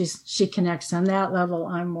 you know, she connects on that level.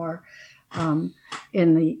 I'm more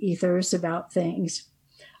in the ethers about things.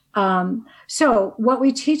 So what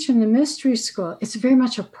we teach in the mystery school, it's very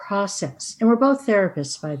much a process. And we're both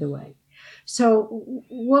therapists, by the way. So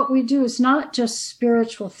what we do is not just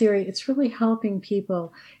spiritual theory. It's really helping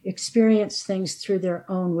people experience things through their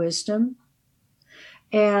own wisdom.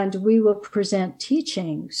 And we will present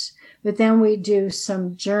teachings, but then we do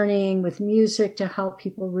some journeying with music to help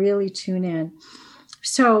people really tune in.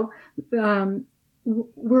 So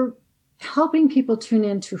we're helping people tune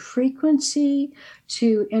into frequency,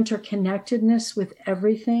 to interconnectedness with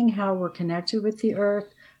everything, how we're connected with the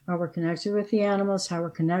earth, how we're connected with the animals, how we're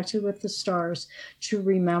connected with the stars, to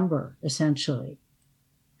remember, essentially,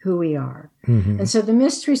 who we are. Mm-hmm. And so the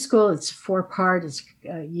mystery school, it's 4-part, it's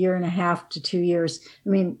a 1.5 to 2 years. I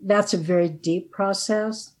mean, that's a very deep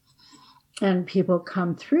process. And people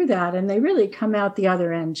come through that and they really come out the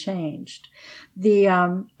other end changed.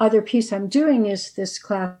 The other piece I'm doing is this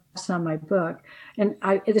class on my book. And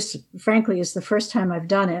this, frankly, is the first time I've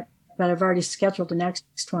done it, but I've already scheduled the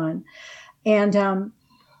next one. And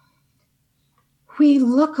we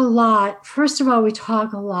look a lot, first of all, we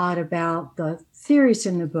talk a lot about the theories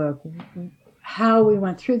in the book, how we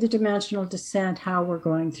went through the dimensional descent, how we're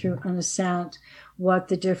going through an ascent, what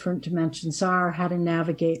the different dimensions are, how to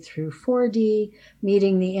navigate through 4D,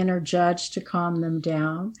 meeting the inner judge to calm them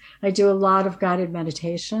down. I do a lot of guided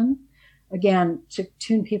meditation, again, to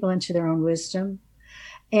tune people into their own wisdom.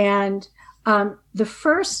 And the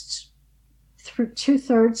first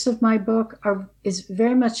 2/3 of my book is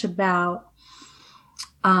very much about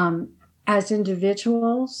as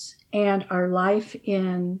individuals and our life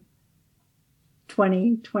in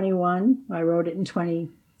 2021. I wrote it in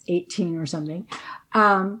 2018 or something.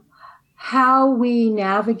 How we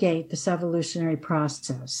navigate this evolutionary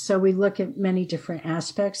process. So we look at many different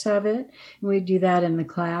aspects of it, and we do that in the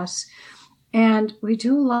class. And we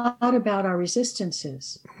do a lot about our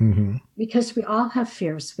resistances, because we all have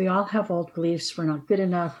fears. We all have old beliefs. We're not good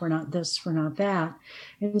enough. We're not this. We're not that.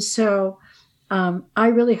 And so I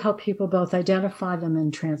really help people both identify them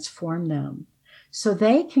and transform them so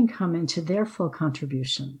they can come into their full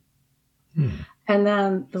contribution. And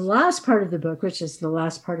then the last part of the book, which is the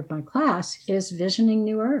last part of my class, is Visioning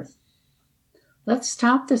New Earth. let's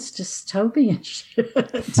stop this dystopian shit.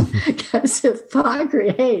 Because if Pod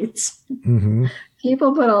creates,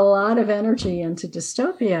 people put a lot of energy into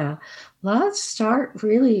dystopia. Let's start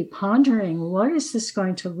really pondering, what is this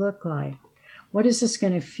going to look like? What is this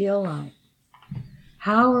going to feel like?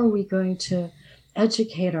 How are we going to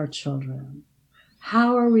educate our children?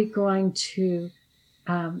 How are we going to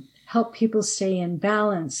help people stay in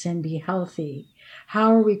balance and be healthy?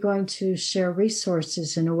 How are we going to share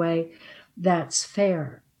resources in a way that's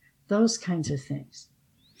fair? Those kinds of things.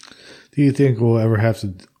 Do you think we'll ever have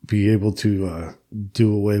to be able to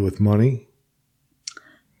do away with money?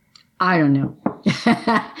 I don't know.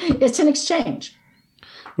 It's an exchange.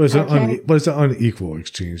 But it's an unequal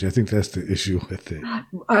exchange. I think that's the issue with it.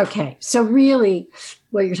 Okay. So really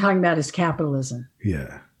what you're talking about is capitalism.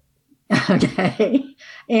 Yeah. Okay.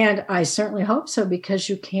 And I certainly hope so, because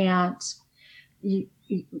you can't,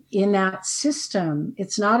 in that system,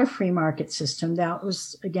 it's not a free market system. That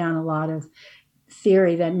was, again, a lot of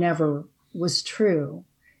theory that never was true.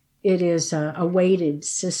 It is a weighted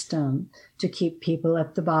system to keep people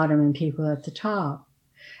at the bottom and people at the top.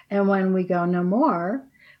 And when we go no more,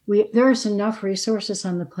 there's enough resources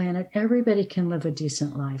on the planet. Everybody can live a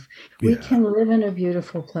decent life. We can live in a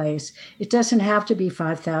beautiful place. It doesn't have to be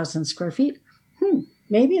 5,000 square feet.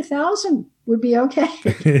 Maybe 1,000 would be okay.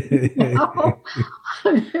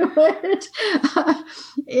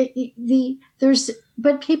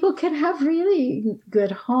 But people could have really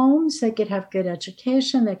good homes. They could have good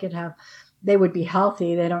education. They would be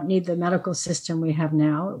healthy. They don't need the medical system we have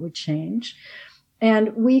now. It would change.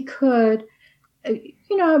 And we could, I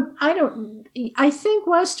think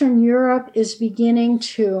Western Europe is beginning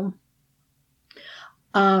to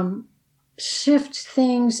shift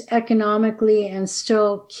things economically and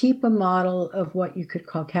still keep a model of what you could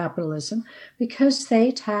call capitalism, because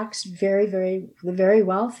they tax the very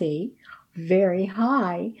wealthy very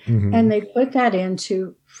high. And they put that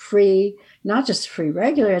into free, not just free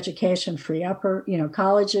regular education, free upper,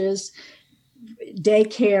 colleges,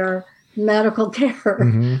 daycare, medical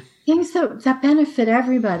care, things that benefit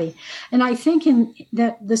everybody. And I think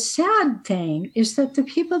that the sad thing is that the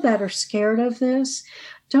people that are scared of this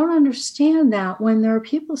don't understand that when there are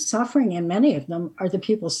people suffering, and many of them are the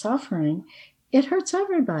people suffering, it hurts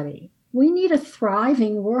everybody. We need a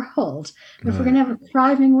thriving world. If we're going to have a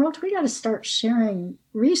thriving world, we got to start sharing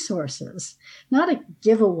resources, not a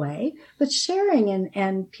giveaway, but sharing.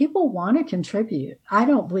 And people want to contribute. I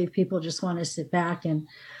don't believe people just want to sit back and,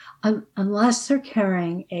 unless they're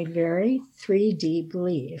carrying a very 3D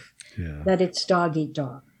belief that it's dog eat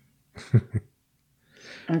dog.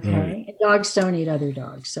 Okay. Right. Dogs don't eat other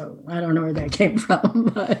dogs. So I don't know where that came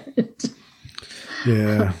from. But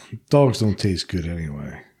yeah. Dogs don't taste good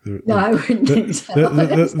anyway. No, I wouldn't think so.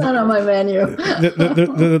 It's not on my menu.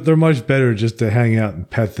 They're much better just to hang out and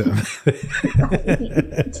pet them.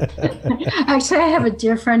 Actually, I have a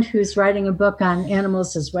dear friend who's writing a book on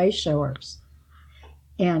animals as way showers.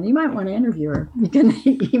 And you might want to interview her. You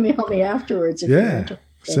can email me afterwards if you're interested.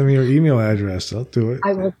 Send me your email address. I'll do it.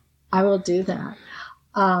 I will do that.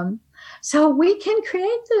 So we can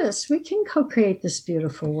create this. We can co-create this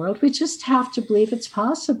beautiful world. We just have to believe it's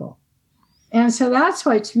possible. And so that's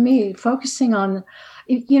why, to me, focusing on,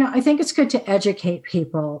 I think it's good to educate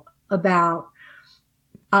people about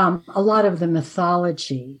a lot of the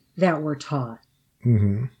mythology that we're taught.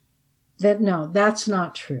 That, no, that's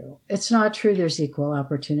not true. It's not true there's equal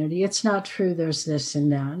opportunity. It's not true there's this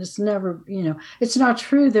and that. It's never, it's not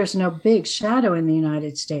true there's no big shadow in the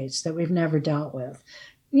United States that we've never dealt with.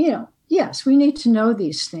 Yes, we need to know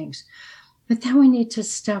these things. But then we need to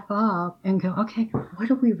step up and go, okay, what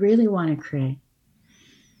do we really want to create?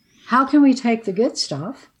 How can we take the good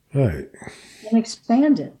stuff and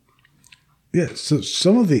expand it? Yeah, so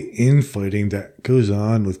some of the infighting that goes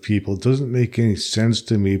on with people doesn't make any sense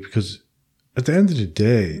to me, because at the end of the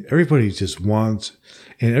day, everybody just wants,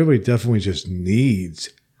 and everybody definitely just needs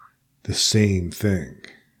the same thing.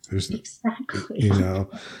 Exactly.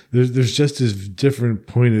 There's just this different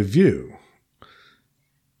point of view.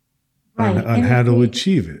 On how to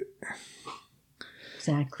achieve it.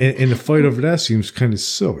 Exactly. And the fight over that seems kind of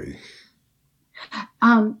silly.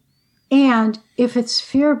 And if it's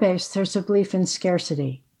fear-based, there's a belief in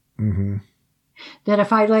scarcity. That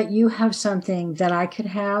if I let you have something that I could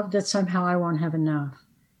have, that somehow I won't have enough.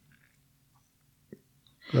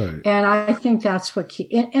 Right. And I think that's what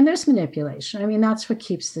and there's manipulation. I mean, that's what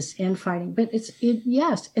keeps this infighting. But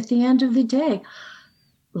yes, at the end of the day,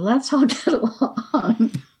 let's all get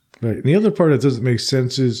along. Right. And the other part that doesn't make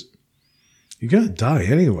sense is you're going to die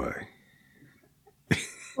anyway.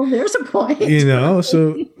 Well, there's a point. You know,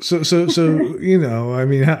 so you know, I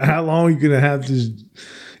mean, how long are you going to have this,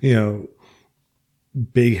 you know,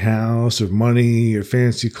 big house or money or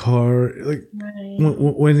fancy car? Like, Right.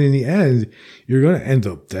 when in the end, you're going to end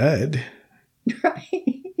up dead.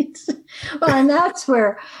 Right. Well, and that's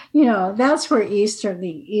where, you know, that's where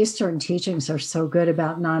the Eastern teachings are so good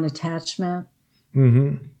about non-attachment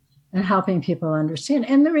Mm-hmm. and helping people understand.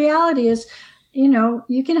 And the reality is, you know,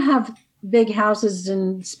 you can have big houses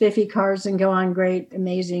and spiffy cars and go on great,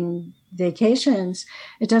 amazing vacations.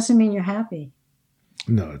 It doesn't mean you're happy.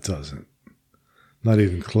 No, it doesn't. Not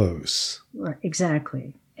even close. Right,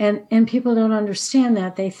 exactly. And people don't understand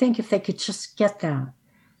that. They think if they could just get that,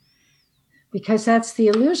 because that's the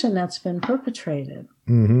illusion that's been perpetrated.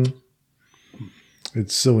 Mm-hmm.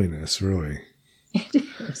 It's silliness, really. It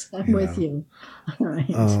is. I'm with you. Right.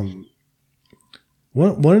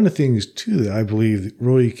 One of the things, too, that I believe that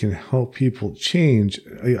really can help people change,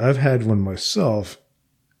 I've had one myself.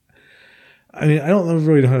 I mean, I don't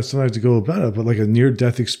really know how sometimes to go about it, but like a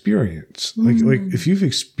near-death experience. Like if you've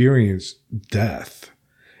experienced death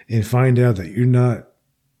and find out that you're not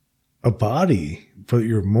a body, but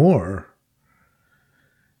you're more,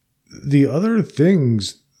 the other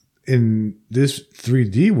things in this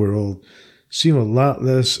 3D world seem a lot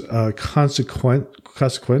less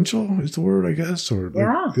consequential is the word, I guess, or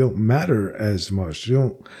like, they don't matter as much. They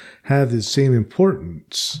don't have the same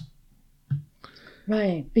importance.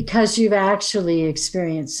 Right, because you've actually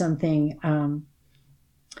experienced something.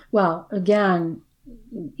 Well, again,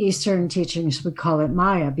 Eastern teachings would call it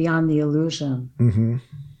Maya, beyond the illusion. Mm-hmm.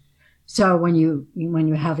 So when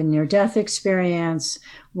you have a near-death experience,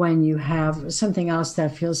 when you have something else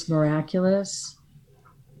that feels miraculous,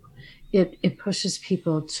 it pushes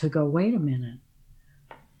people to go, wait a minute.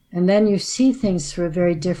 And then you see things through a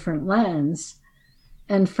very different lens.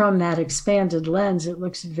 And from that expanded lens, it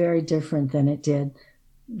looks very different than it did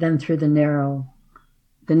through the narrow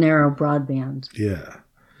broadband. Yeah.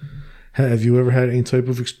 Have you ever had any type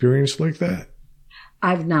of experience like that?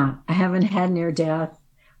 I've not. I haven't had near death.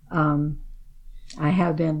 I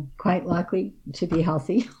have been quite lucky to be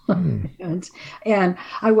healthy. and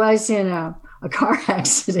I was in a car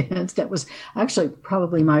accident that was actually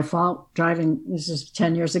probably my fault driving. This is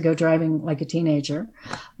 10 years ago, driving like a teenager.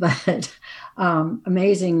 But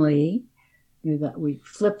amazingly, we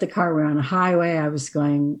flipped the car. We were on a highway. I was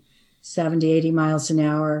going 70, 80 miles an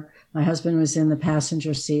hour. My husband was in the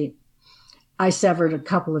passenger seat. I severed a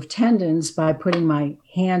couple of tendons by putting my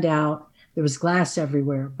hand out. There was glass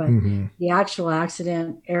everywhere, but the actual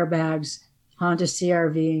accident, airbags, Honda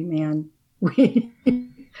CRV, man, we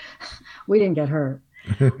didn't get hurt.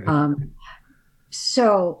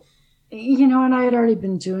 So, you know, and I had already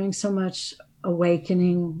been doing so much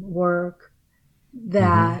awakening work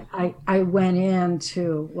that I went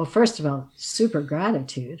into, well, first of all, super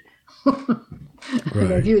gratitude.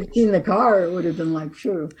 Right. If you had seen the car, it would have been like,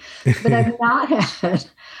 sure. But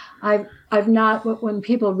I've not, when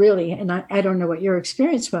people really, and I don't know what your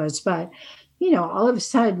experience was, but, you know, all of a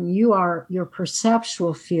sudden your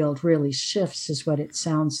perceptual field really shifts is what it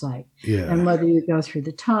sounds like. Yeah. And whether you go through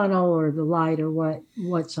the tunnel or the light or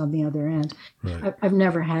what's on the other end. Right. I've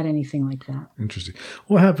never had anything like that. Interesting.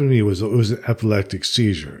 What happened to me was it was an epileptic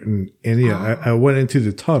seizure. And yeah, I went into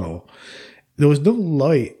the tunnel. There was no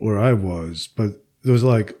light where I was, but there was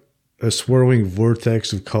like a swirling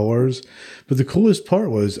vortex of colors. But the coolest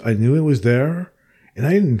part was I knew it was there and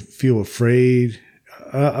I didn't feel afraid.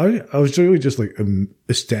 I was really just like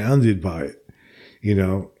astounded by it, you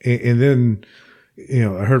know, and then, you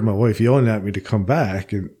know, I heard my wife yelling at me to come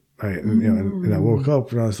back and I woke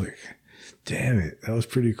up and I was like, damn it, that was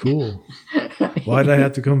pretty cool. Why did I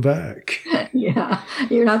have to come back? Yeah.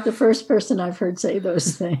 You're not the first person I've heard say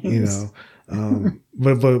those things. You know,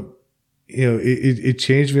 but you know, it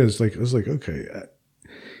changed me. I was like, okay,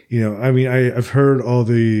 you know, I mean, I've heard all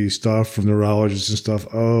the stuff from neurologists and stuff.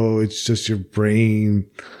 Oh, it's just your brain,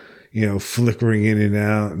 you know, flickering in and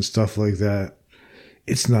out and stuff like that.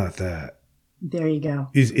 It's not that. There you go.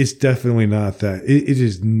 It's definitely not that. It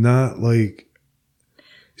is not like,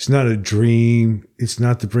 it's not a dream. It's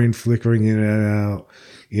not the brain flickering in and out.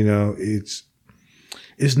 You know, it's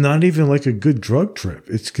not even like a good drug trip.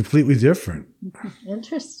 It's completely different.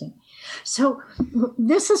 Interesting. So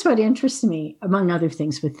this is what interests me, among other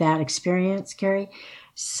things, with that experience, Gary.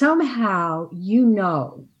 Somehow, you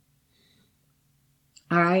know,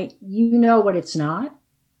 all right, you know what it's not.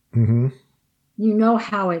 Mm-hmm. You know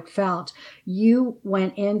how it felt. You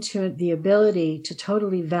went into the ability to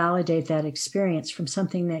totally validate that experience from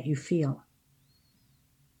something that you feel.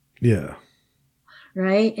 Yeah.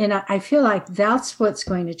 Right. And I feel like that's what's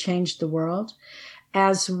going to change the world.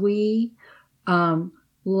 as we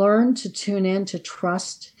learn to tune in to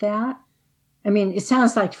trust that. I mean, it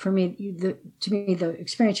sounds like for me, to me, the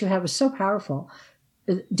experience you had was so powerful.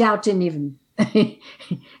 Doubt didn't even,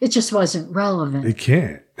 it just wasn't relevant. It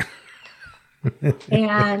can't.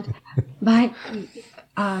 And, but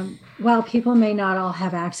while people may not all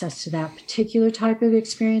have access to that particular type of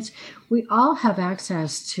experience, we all have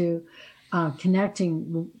access to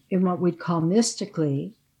connecting in what we'd call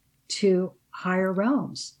mystically to higher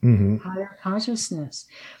realms, higher consciousness.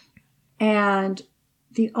 And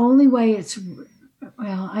the only way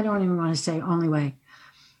I don't even want to say only way.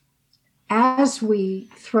 As we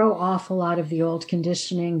throw off a lot of the old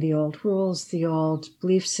conditioning, the old rules, the old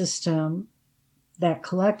belief system that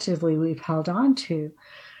collectively we've held on to,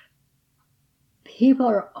 people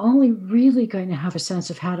are only really going to have a sense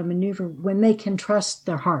of how to maneuver when they can trust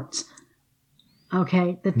their hearts.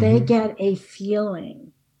 Okay? That they get a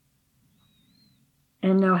feeling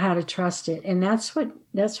and know how to trust it. And that's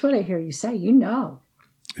what I hear you say,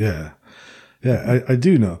 Yeah. Yeah, I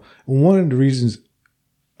do know. One of the reasons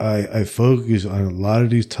I focus on a lot of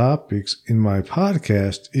these topics in my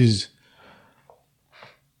podcast is,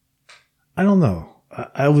 I don't know.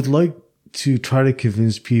 I would like to try to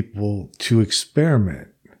convince people to experiment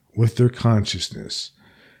with their consciousness.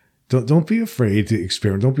 Don't be afraid to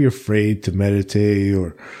experiment. Don't be afraid to meditate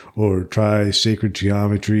or try sacred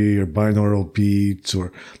geometry or binaural beats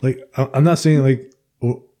or I'm not saying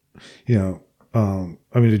the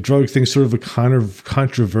drug thing is sort of a kind of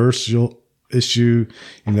controversial issue,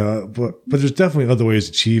 but there's definitely other ways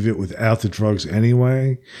to achieve it without the drugs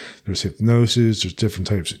anyway. There's hypnosis, there's different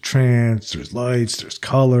types of trance, there's lights, there's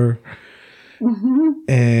color.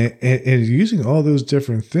 And using all those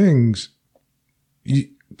different things,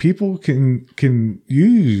 people can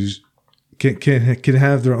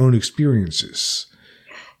have their own experiences.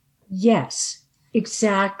 Yes,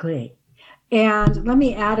 exactly. And let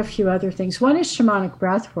me add a few other things. One is shamanic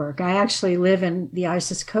breath work. I actually live in the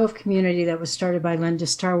Isis Cove community that was started by Linda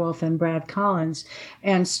Starwolf and Brad Collins.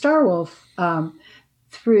 And Starwolf,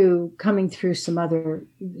 coming through some other,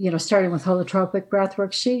 starting with holotropic breath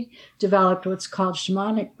work, she developed what's called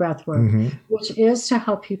shamanic breath work, which is to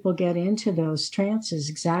help people get into those trances,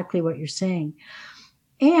 exactly what you're saying.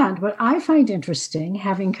 And what I find interesting,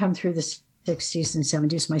 having come through the 60s and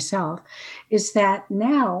 70s myself, is that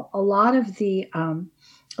now a lot of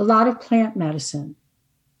plant medicine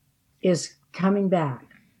is coming back.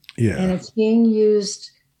 Yeah. And it's being used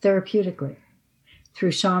therapeutically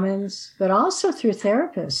through shamans, but also through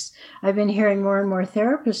therapists. I've been hearing more and more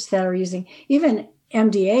therapists that are using even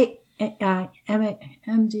MDMA,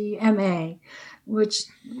 which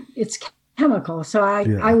it's chemical. So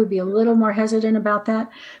I would be a little more hesitant about that,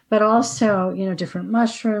 but also, different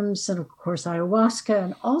mushrooms and of course ayahuasca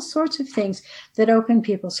and all sorts of things that open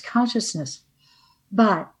people's consciousness.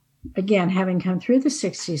 But again, having come through the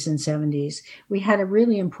 60s and 70s, we had a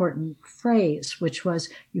really important phrase, which was,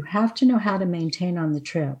 you have to know how to maintain on the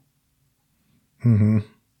trip.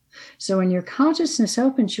 So when your consciousness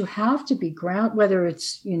opens, you have to be grounded, whether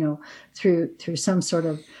it's, through some sort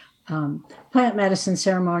of plant medicine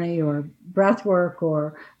ceremony or breath work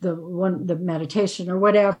or the meditation or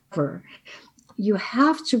whatever. You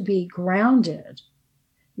have to be grounded.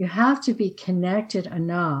 You have to be connected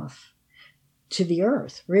enough to the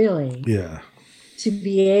earth, really. Yeah. To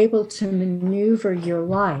be able to maneuver your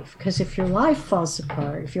life. Because if your life falls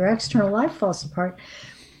apart, if your external life falls apart,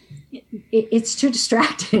 it's too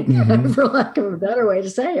distracting, for lack of a better way to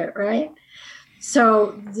say it, right?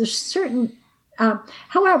 So there's certain...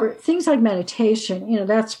 however, things like meditation,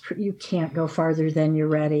 you can't go farther than you're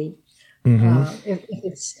ready.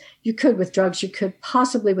 If you could with drugs, you could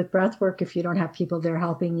possibly with breath work if you don't have people there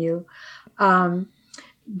helping you.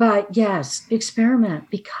 But yes, experiment,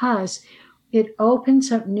 because it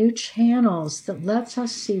opens up new channels that lets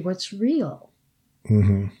us see what's real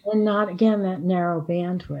and not, again, that narrow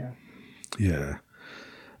bandwidth. Yeah.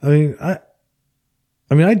 I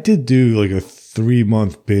did do like a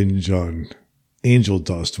 3-month binge on angel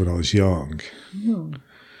dust when I was young,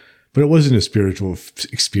 but it wasn't a spiritual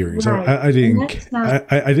experience. Right. I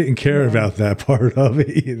didn't care about that part of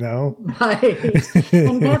it, Right.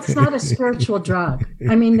 And that's not a spiritual drug.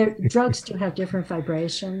 Drugs do have different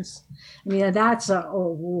vibrations. That's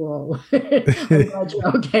whoa. I'm glad you're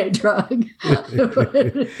okay drug.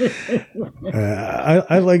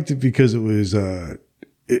 I liked it because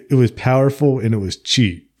it was powerful and it was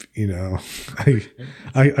cheap. I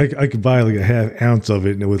could buy like a half ounce of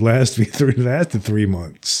it and it would last me 3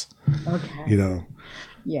 months. Okay.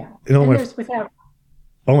 Yeah. And all my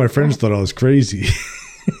friends thought I was crazy.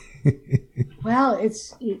 Well,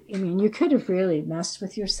 I mean, you could have really messed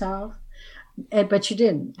with yourself, but you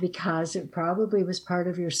didn't, because it probably was part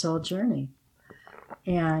of your soul journey.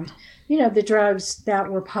 And, the drugs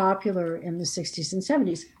that were popular in the 60s and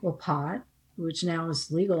 70s were pot, which now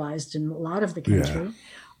is legalized in a lot of the country,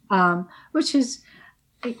 which is,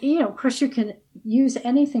 of course, you can use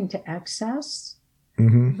anything to excess,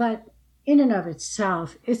 but in and of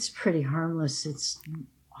itself, it's pretty harmless. It's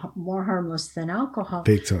more harmless than alcohol.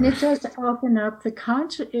 Big time. And it does open up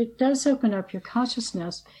it does open up your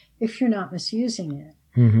consciousness if you're not misusing it.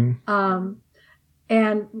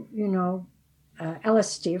 And,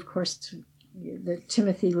 LSD, of course, the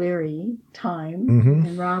Timothy Leary time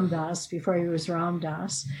and Ram Dass, before he was Ram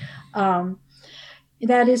Dass,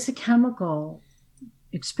 that is a chemical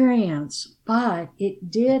experience, but it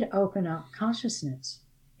did open up consciousness.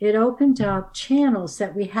 It opened up channels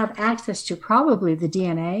that we have access to, probably the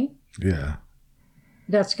DNA. Yeah.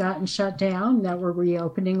 That's gotten shut down, that we're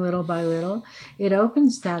reopening little by little. It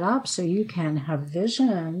opens that up so you can have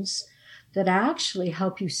visions that actually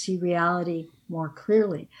help you see reality more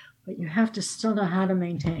clearly. But you have to still know how to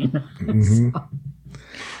maintain them. So.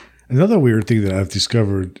 Another weird thing that I've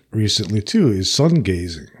discovered recently, too, is sun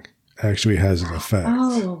gazing actually has an effect.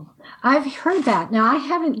 Oh, I've heard that. Now, I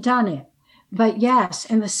haven't done it. But yes,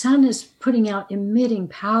 and the sun is emitting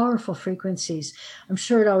powerful frequencies. I'm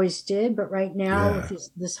sure it always did, but right now with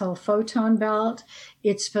this whole photon belt,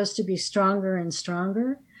 it's supposed to be stronger and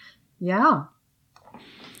stronger. Yeah.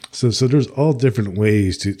 So there's all different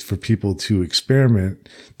ways for people to experiment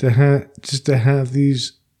to have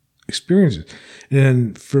these experiences.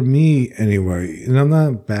 And for me, anyway, and I'm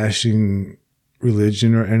not bashing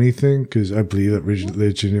religion or anything, because I believe that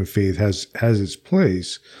religion and faith has its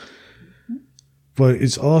place. But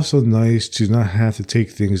it's also nice to not have to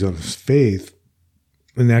take things on faith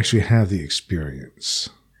and actually have the experience.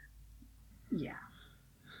 Yeah.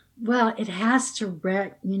 Well, it has to,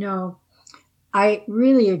 I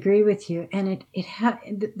really agree with you. And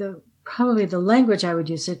probably the language I would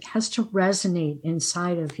use, it has to resonate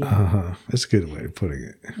inside of you. That's a good way of putting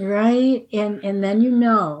it. Right. And then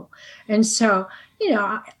And so,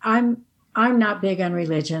 I'm not big on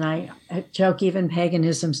religion. I joke even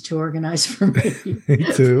paganism's too organized for me. Me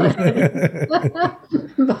too.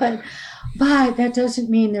 but that doesn't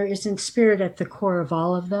mean there isn't spirit at the core of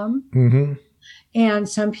all of them. And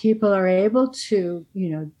some people are able to,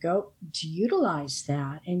 go to utilize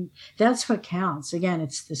that. And that's what counts. Again,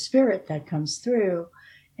 it's the spirit that comes through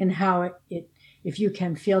and how if you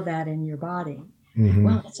can feel that in your body.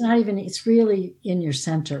 Well, it's really in your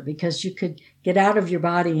center, because you could get out of your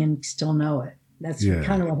body and still know it. That's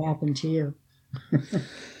kind of what happened to you.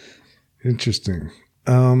 Interesting.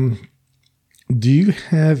 Do you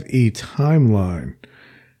have a timeline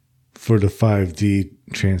for the 5D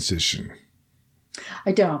transition?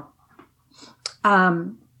 I don't. I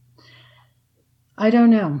don't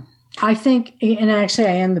know. I think, and actually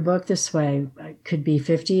I end the book this way, it could be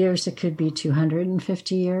 50 years, it could be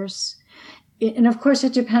 250 years. And of course,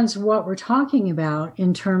 it depends what we're talking about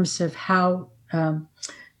in terms of how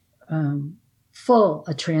full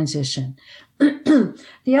a transition.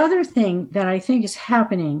 The other thing that I think is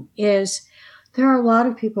happening is there are a lot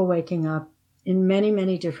of people waking up in many,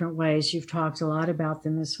 many different ways. You've talked a lot about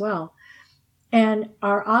them as well, and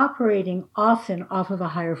are operating often off of a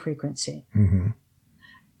higher frequency,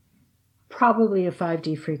 probably a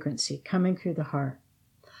 5D frequency coming through the heart.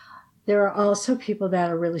 There are also people that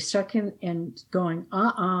are really stuck in and going,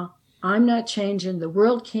 I'm not changing. The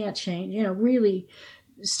world can't change, really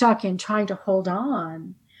stuck in trying to hold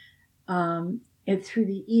on through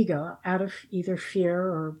the ego out of either fear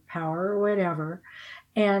or power or whatever.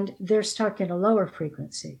 And they're stuck in a lower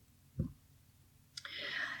frequency.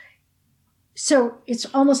 So it's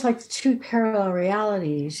almost like two parallel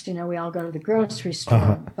realities. We all go to the grocery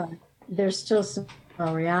store, but there's still some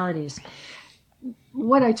parallel realities.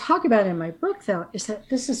 What I talk about in my book, though, is that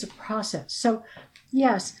this is a process. So,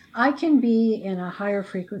 yes, I can be in a higher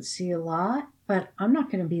frequency a lot, but I'm not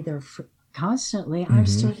going to be there constantly. I'm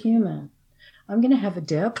still human. I'm going to have a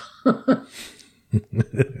dip.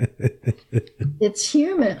 It's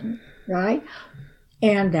human, right?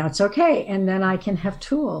 And that's okay. And then I can have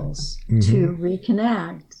tools to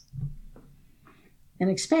reconnect and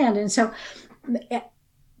expand. And so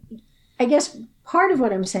I guess part of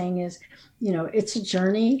what I'm saying is, it's a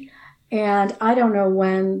journey, and I don't know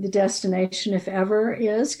when the destination, if ever,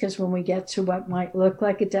 is, because when we get to what might look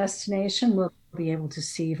like a destination, we'll be able to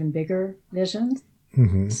see even bigger visions.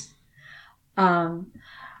 But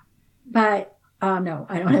no,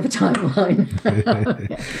 I don't have a timeline.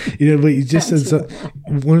 But you just said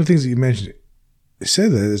one of the things that you mentioned,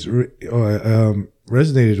 said that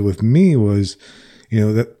resonated with me was,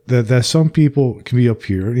 that some people can be up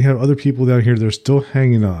here and you have other people down here that are still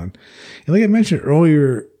hanging on. And like I mentioned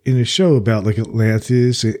earlier in the show about like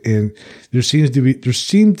Atlantis, and there seemed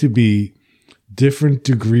to be different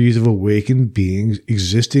degrees of awakened beings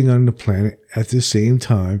existing on the planet at the same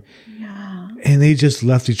time. Yeah. And they just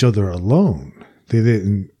left each other alone. They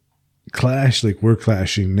didn't clash like we're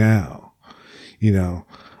clashing now.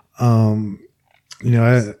 I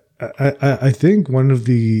think one of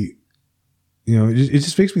the, it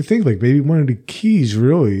just makes me think like maybe one of the keys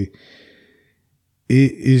really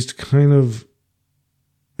is to kind of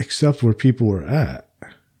accept where people are at.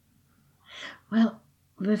 Well,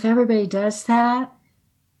 if everybody does that,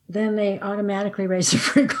 then they automatically raise the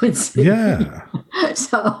frequency. Yeah.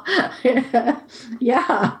 So,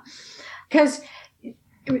 yeah. Because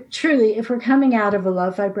truly, if we're coming out of a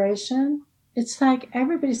love vibration, it's like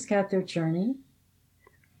everybody's got their journey.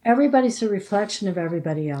 Everybody's a reflection of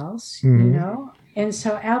everybody else, And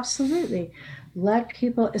so absolutely, let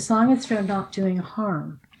people, as long as they're not doing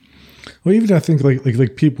harm. Well, even I think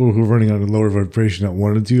like people who are running on a lower vibration that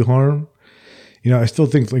want to do harm, I still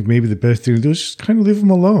think like maybe the best thing to do is just kind of leave them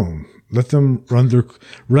alone. Let them run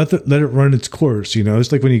let it run its course.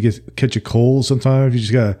 It's like when you catch a cold. Sometimes you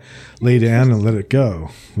just gotta lay down and let it go,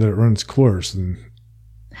 let it run its course. And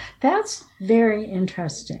that's very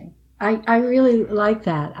interesting. I really like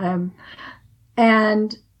that.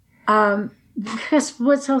 Because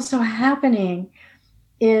what's also happening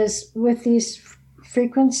is with these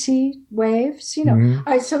frequency waves, All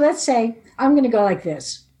right, so let's say I'm going to go like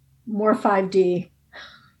this. More 5D,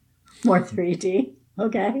 more 3D,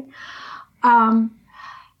 okay?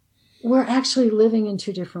 We're actually living in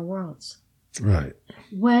two different worlds. Right.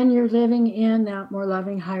 When you're living in that more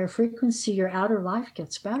loving, higher frequency, your outer life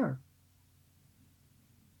gets better.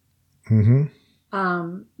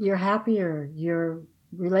 Mm-hmm. You're happier. Your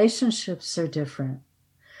relationships are different.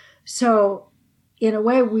 So, in a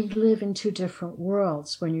way, we live in two different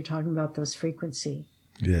worlds when you're talking about those frequency.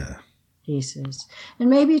 Yeah. Pieces,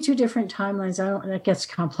 and maybe two different timelines. That gets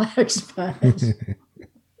complex, but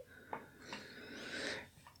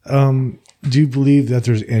do you believe that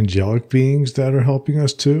there's angelic beings that are helping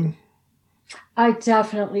us too? I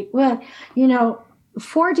definitely. Well,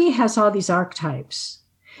 4D has all these archetypes,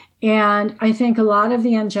 and I think a lot of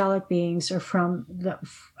the angelic beings are from the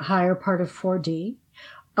higher part of 4D.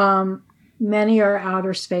 Many are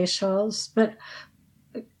outer spatials, but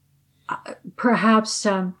perhaps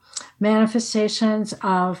manifestations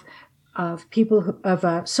of people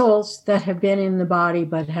of souls that have been in the body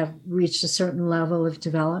but have reached a certain level of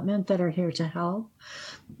development that are here to help.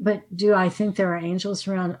 But do I think there are angels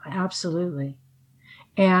around? Absolutely.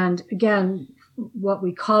 And again, what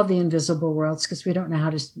we call the invisible worlds, because we don't know how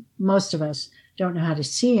to, most of us don't know how to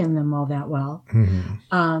see in them all that well,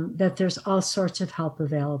 that there's all sorts of help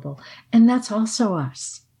available. And that's also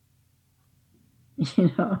us.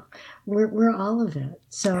 We're all of it.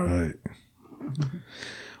 So, right.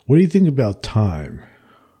 What do you think about time?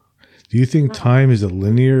 Do you think time is a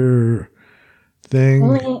linear thing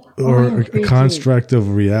or a construct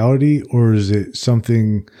of reality, or is it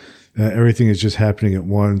something that everything is just happening at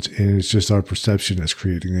once and it's just our perception that's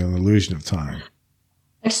creating an illusion of time?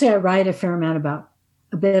 Actually, I write a fair amount about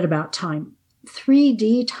time.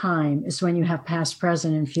 3D time is when you have past,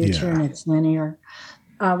 present, and future, and it's linear.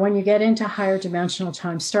 When you get into higher dimensional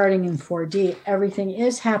time, starting in 4D, everything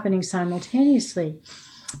is happening simultaneously.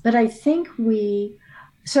 But I think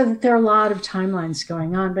so that there are a lot of timelines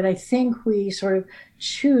going on, but I think we sort of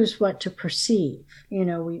choose what to perceive.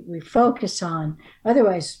 We focus on,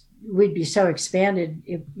 otherwise we'd be so expanded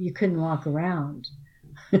if you couldn't walk around.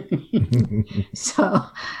 So,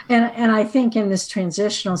 and I think in this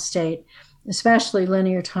transitional state, especially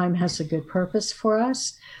linear time has a good purpose for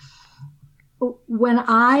us. When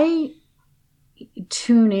I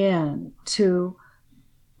tune in to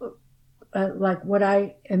like what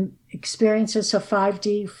I am experiencing as a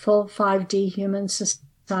 5D, full 5D human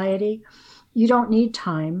society, you don't need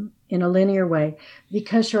time in a linear way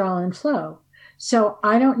because you're all in flow. So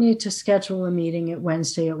I don't need to schedule a meeting at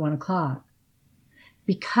Wednesday at 1:00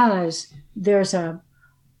 because there's a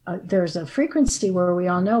frequency where we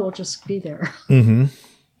all know we'll just be there. Mm-hmm.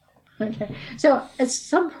 Okay. So at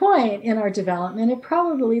some point in our development,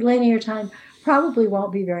 linear time probably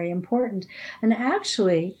won't be very important. And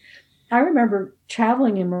actually, I remember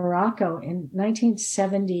traveling in Morocco in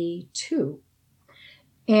 1972,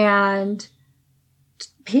 and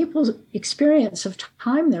people's experience of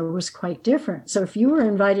time there was quite different. So if you were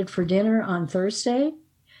invited for dinner on Thursday,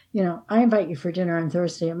 I invite you for dinner on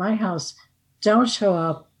Thursday at my house. Don't show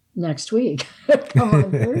up next week, come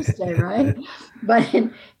on Thursday, right? But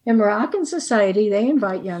in Moroccan society, they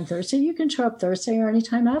invite you on Thursday. You can show up Thursday or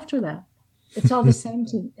anytime after that. It's all the same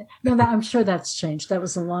to no. I'm sure that's changed. That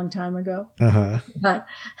was a long time ago. But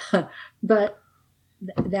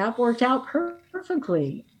that worked out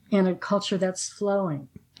perfectly in a culture that's flowing.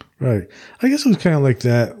 Right. I guess it was kind of like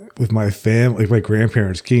that with my family. Like my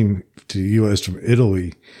grandparents came to the U.S. from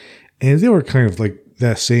Italy, and they were kind of like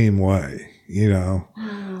that same way. You know,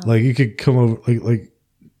 like you could come over, like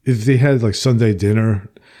if they had like Sunday dinner,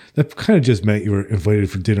 that kind of just meant you were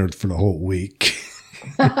invited for dinner for the whole week.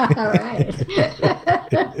 All right.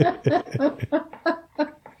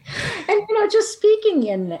 And just speaking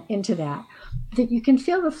into that you can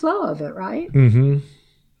feel the flow of it, right? Mm-hmm.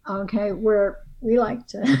 Okay, where we like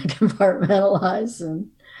to compartmentalize, and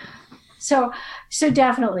so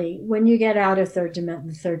definitely when you get out of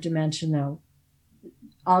the third dimension, though,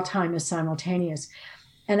 all time is simultaneous.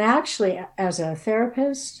 And actually, as a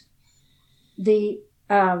therapist, the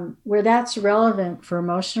where that's relevant for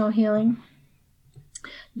emotional healing,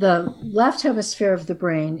 the left hemisphere of the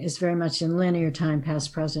brain is very much in linear time,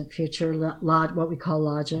 past, present, future, what we call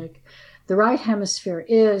logic. The right hemisphere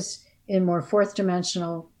is in more fourth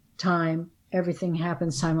dimensional time. Everything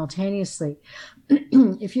happens simultaneously.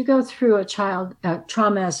 If you go through a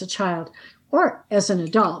trauma as a child or as an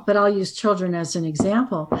adult, but I'll use children as an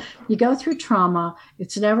example, you go through trauma,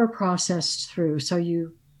 it's never processed through, so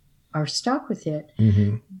you are stuck with it.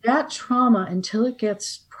 Mm-hmm. That trauma, until it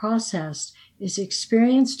gets processed, is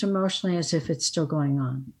experienced emotionally as if it's still going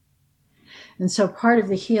on. And so part of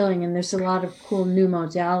the healing, and there's a lot of cool new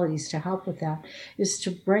modalities to help with that, is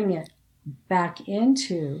to bring it back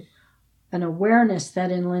into an awareness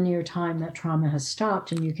that in linear time that trauma has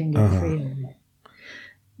stopped and you can get free of it.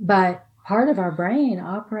 But part of our brain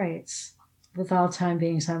operates with all time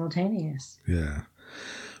being simultaneous. Yeah.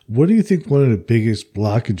 What do you think one of the biggest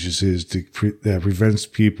blockages is that prevents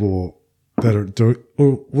people that are,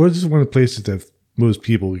 or what is one of the places that most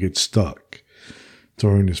people get stuck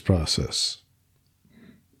during this process?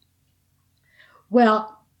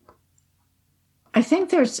 Well, I think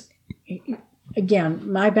there's,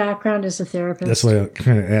 again, my background as a therapist. That's why I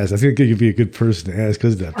kind of asked. I think you'd be a good person to ask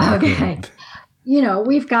because of that background. Okay.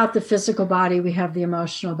 We've got the physical body, we have the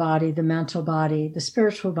emotional body, the mental body, the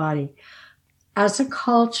spiritual body. As a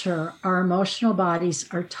culture, our emotional bodies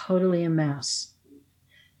are totally a mess.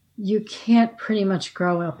 You can't pretty much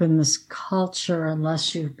grow up in this culture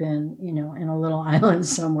unless you've been, in a little island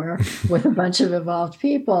somewhere with a bunch of evolved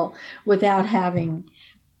people without having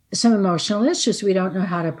some emotional issues. We don't know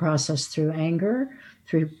how to process through anger,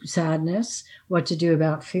 through sadness, what to do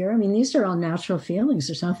about fear. I mean, these are all natural feelings.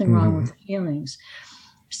 There's nothing wrong with feelings.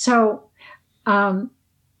 So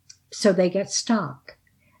they get stuck.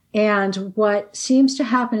 And what seems to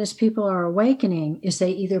happen as people are awakening is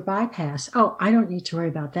they either bypass, I don't need to worry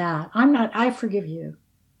about that. I forgive you.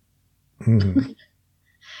 Mm-hmm.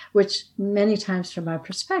 Which many times from my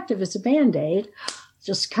perspective is a Band-Aid.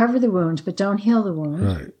 Just cover the wound, but don't heal the wound.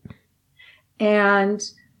 Right. And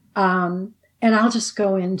I'll just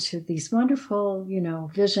go into these wonderful,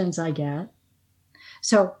 visions I get.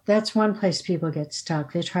 So that's one place people get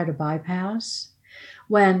stuck. They try to bypass.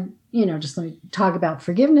 When, just let me talk about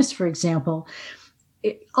forgiveness, for example.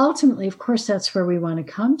 Ultimately, of course, that's where we want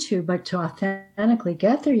to come to. But to authentically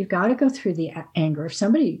get there, you've got to go through the anger. If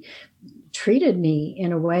somebody treated me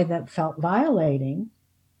in a way that felt violating,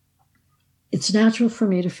 it's natural for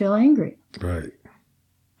me to feel angry. Right.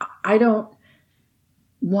 I don't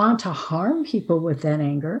want to harm people with that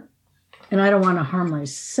anger, and I don't want to harm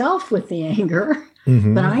myself with the anger,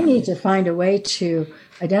 but I need to find a way to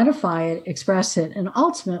identify it, express it, and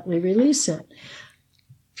ultimately release it.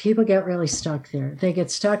 People get really stuck there. They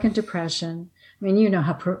get stuck in depression. I mean, you know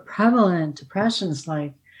how prevalent depression is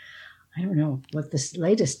like. I don't know what this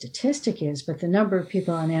latest statistic is, but the number of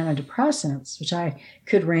people on antidepressants, which I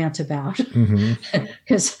could rant about,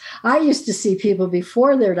 because I used to see people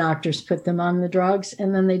before their doctors put them on the drugs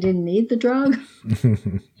and then they didn't need the drug.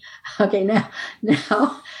 Okay,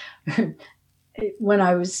 now, when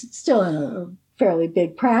I was still in a fairly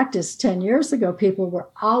big practice 10 years ago, people were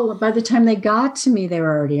by the time they got to me, they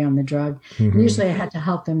were already on the drug. Usually I had to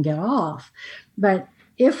help them get off. But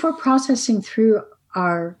if we're processing through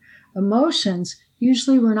our emotions,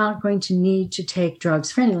 usually we're not going to need to take drugs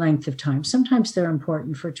for any length of time. Sometimes they're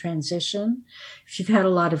important for transition. If you've had a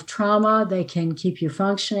lot of trauma, they can keep you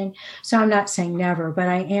functioning. So I'm not saying never, but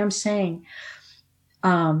I am saying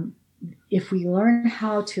if we learn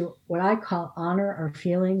how to, what I call honor our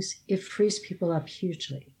feelings, it frees people up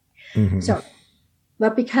hugely. So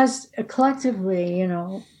But because collectively,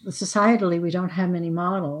 societally, we don't have many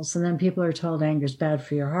models, and then people are told anger is bad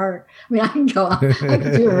for your heart. I mean, I can go on, I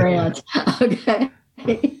can do a rant, okay?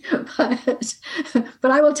 But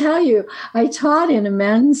I will tell you, I taught in a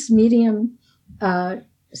men's medium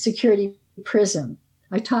security prison.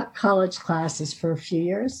 I taught college classes for a few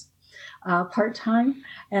years, part-time,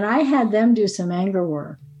 and I had them do some anger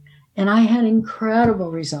work, and I had incredible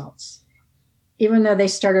results. Even though they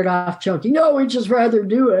started off joking, no, we'd just rather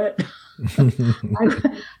do it.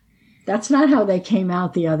 That's not how they came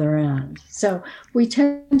out the other end. So we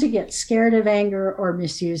tend to get scared of anger or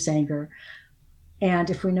misuse anger. And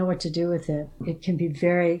if we know what to do with it, it can be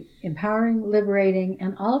very empowering, liberating,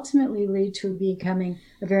 and ultimately lead to becoming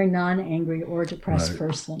a very non-angry or depressed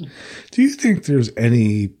person. Do you think there's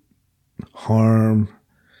any harm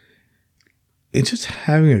in just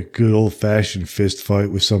having a good old-fashioned fist fight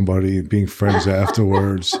with somebody and being friends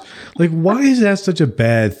afterwards? Like, why is that such a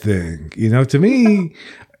bad thing? To me,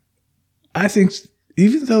 I think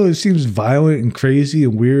even though it seems violent and crazy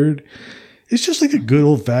and weird, it's just like a good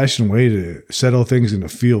old-fashioned way to settle things and to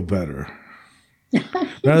feel better,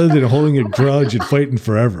 rather than holding a grudge and fighting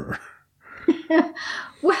forever.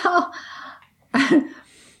 Well,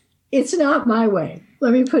 it's not my way.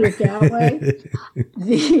 Let me put it that way.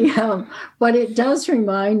 But it does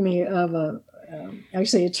remind me of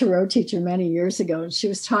actually a tarot teacher many years ago. And she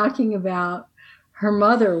was talking about her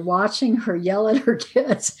mother watching her yell at her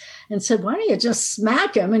kids and said, why don't you just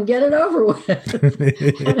smack him and get it over with?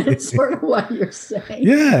 And it's sort of what you're saying.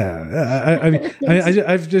 Yeah. I mean,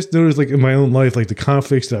 I've just noticed, like, in my own life, like the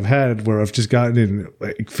conflicts that I've had where I've just gotten in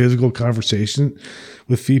like physical conversation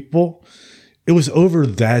with people. It was over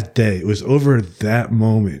that day. It was over that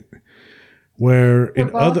moment where for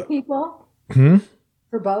both people?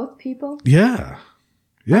 For both people? Yeah.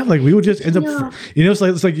 Yeah. Like we would just end up,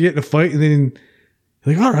 it's like you get in a fight and then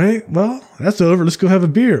you're like, all right, well, that's over. Let's go have a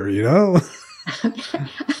beer, Well,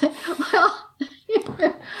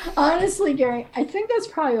 honestly, Gary, I think that's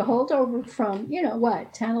probably a holdover from,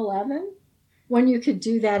 10, 11? When you could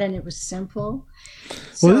do that and it was simple.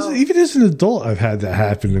 Well, even as an adult, I've had that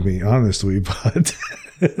happen to me, honestly. But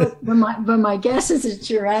my guess is it's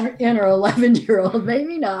your inner 11-year-old,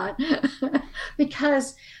 maybe not,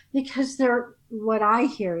 because what I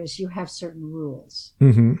hear is you have certain rules.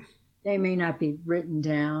 Mm-hmm. They may not be written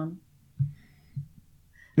down,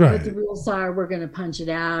 right? But the rules are we're going to punch it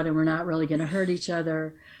out, and we're not really going to hurt each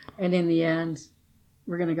other, and in the end,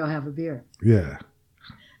 we're going to go have a beer. Yeah,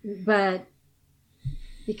 but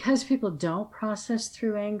because people don't process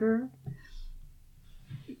through anger,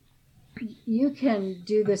 you can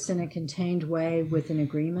do this in a contained way with an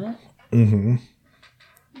agreement. Mm-hmm.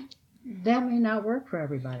 That may not work for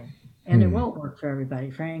everybody, and it won't work for everybody,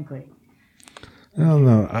 frankly. I don't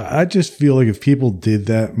know. I just feel like if people did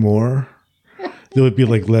that more, there would be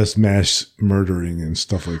like less mass murdering and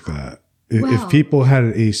stuff like that. If people had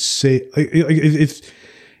a say, if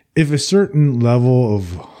a certain level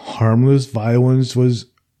of harmless violence was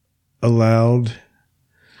allowed,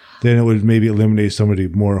 then it would maybe eliminate some of the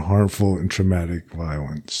more harmful and traumatic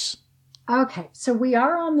violence. Okay, so we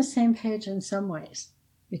are on the same page in some ways,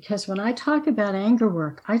 because when I talk about anger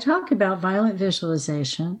work, I talk about violent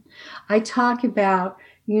visualization. I talk about,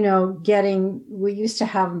 we used to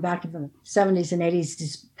have them back in the 70s and 80s,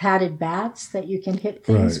 these padded bats that you can hit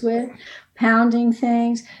things with, pounding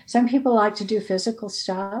things. Some people like to do physical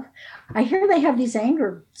stuff. I hear they have these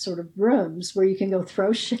anger sort of rooms where you can go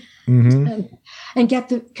throw shit and get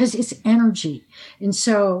because it's energy. And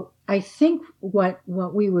so I think what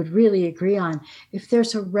we would really agree on, if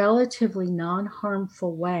there's a relatively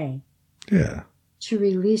non-harmful way to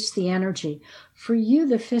release the energy, for you,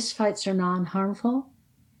 the fist fights are non-harmful.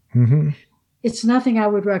 Mm-hmm. It's nothing I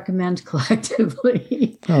would recommend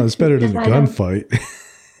collectively. Oh, it's better than a gunfight.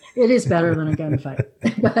 It is better than a gunfight.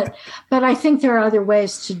 but I think there are other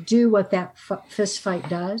ways to do what that fist fight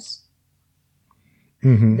does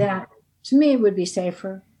that, to me, would be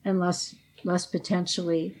safer and less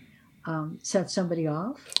potentially set somebody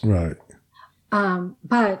off. Right.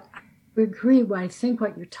 But we agree. I think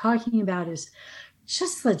what you're talking about is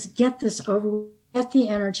just let's get this over, get the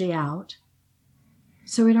energy out,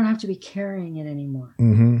 so we don't have to be carrying it anymore.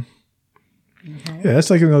 Mm-hmm. Okay. Yeah, that's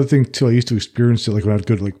like another thing too. I used to experience it like when I'd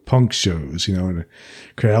go to like punk shows, and the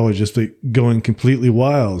crowd would just be going completely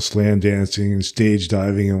wild, slam dancing and stage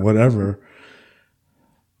diving and whatever.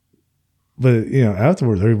 But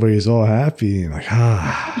afterwards, everybody's all happy and like,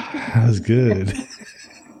 that was good.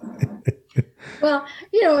 Well,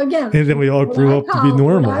 again, and then we all grew up to be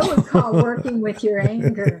normal. What I would call working with your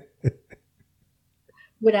anger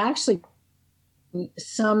would actually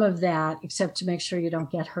some of that, except to make sure you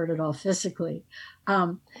don't get hurt at all physically,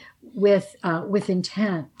 with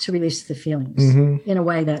intent to release the feelings in a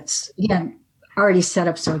way that's, again, already set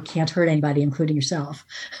up so it can't hurt anybody, including yourself.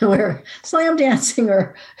 Where slam dancing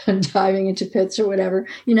or diving into pits or whatever,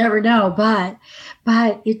 you never know. But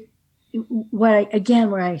where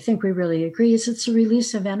I think we really agree is it's a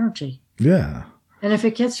release of energy. Yeah. And if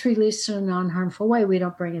it gets released in a non-harmful way, we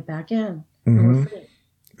don't bring it back in.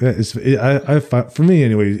 Yeah, for me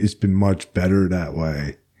anyway, it's been much better that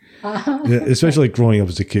way. Yeah, especially like growing up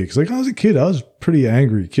as a kid. Because like when I was a kid, I was a pretty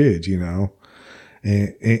angry kid, you know.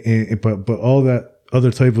 But all that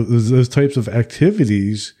other those types of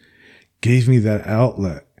activities gave me that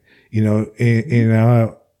outlet, you know.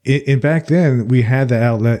 And back then we had that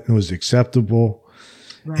outlet and it was acceptable.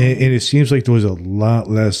 Right. And it seems like there was a lot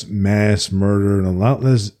less mass murder and a lot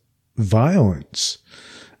less violence.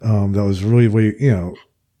 That was really, you know.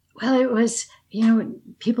 Well, it was, you know,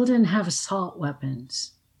 people didn't have assault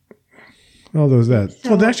weapons. Oh, there was that.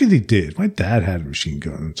 So, well, actually, they did. My dad had a machine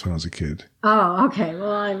gun when I was a kid. Oh, okay.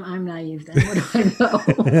 Well, I'm naive then. What do I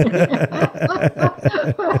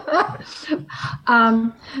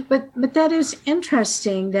know? But that is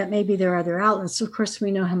interesting. That maybe there are other outlets. Of course,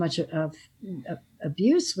 we know how much of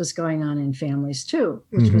abuse was going on in families too,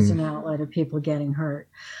 which was an outlet of people getting hurt.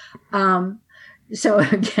 So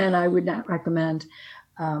again, I would not recommend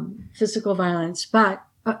physical violence, but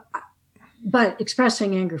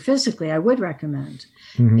expressing anger physically, I would recommend.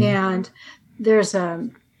 And there's a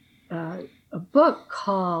book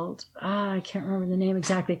called, I can't remember the name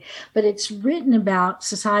exactly, but it's written about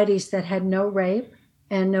societies that had no rape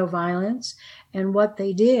and no violence and what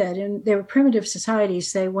they did. And they were primitive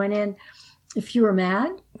societies. They went in, if you were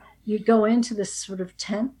mad, you'd go into this sort of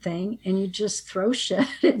tent thing and you just throw shit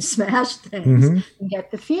and smash things and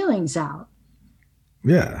get the feelings out.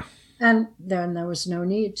 Yeah. And then there was no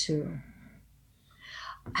need to.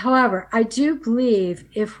 However, I do believe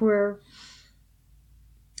if we're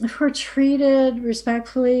treated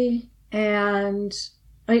respectfully, and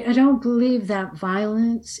I don't believe that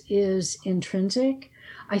violence is intrinsic.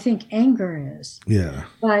 I think anger is. Yeah.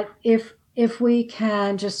 But if we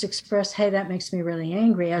can just express, hey, that makes me really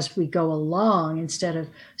angry as we go along, instead of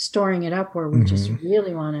storing it up where we just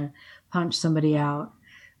really want to punch somebody out,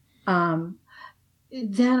 then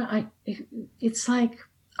it's like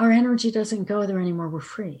our energy doesn't go there anymore. We're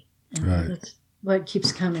free. And right. That's what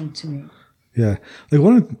keeps coming to me. Yeah. Like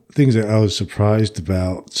one of the things that I was surprised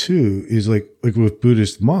about too is like with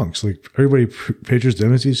Buddhist monks, like everybody pictures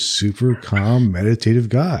them as these super calm, meditative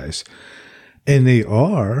guys. And they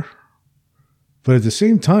are. But at the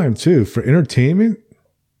same time, too, for entertainment,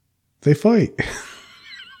 they fight.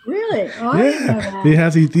 Really? Oh, yeah,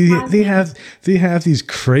 they have these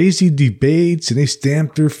crazy debates, and they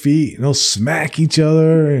stamp their feet, and they'll smack each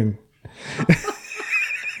other, and.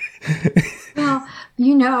 Well,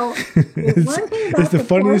 you know, it's the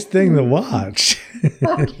funniest thing to watch.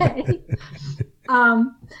 Okay.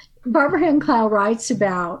 Barbara Ann Clow writes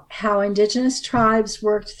about how indigenous tribes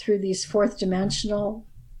worked through these fourth dimensional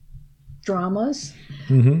dramas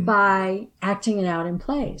by acting it out in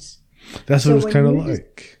plays. That's what it's kind of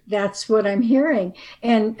like. That's what I'm hearing.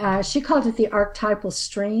 And she called it the archetypal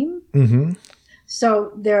stream.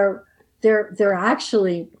 So they're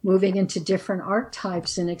actually moving into different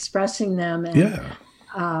archetypes and expressing them,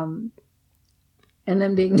 and and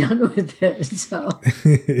then being done with it. So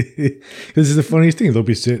this is the funniest thing. They'll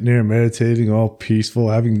be sitting there meditating, all peaceful,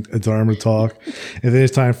 having a Dharma talk, and then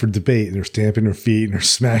it's time for debate, and they're stamping their feet and they're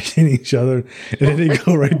smacking each other, and then they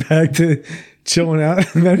go right back to chilling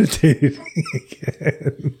out and meditating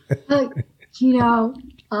again. You know,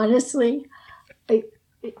 honestly,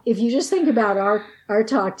 if you just think about our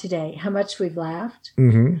talk today, how much we've laughed,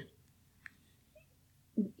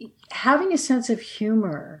 having a sense of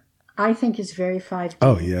humor, I think, is very 5D.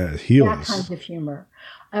 Oh, yeah, heals. That kind of humor.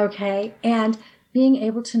 Okay. And being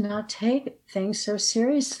able to not take things so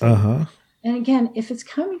seriously. And again, if it's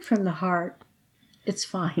coming from the heart, it's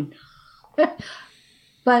fine.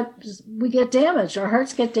 But we get damaged. Our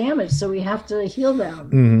hearts get damaged, so we have to heal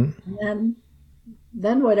them. And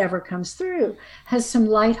then whatever comes through has some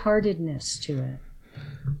lightheartedness to it.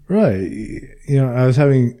 Right. You know, I was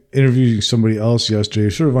interviewing somebody else yesterday,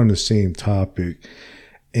 sort of on the same topic.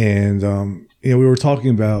 And, you know, we were talking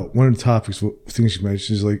about one of the topics, things you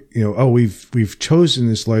mentioned is like, you know, oh, we've chosen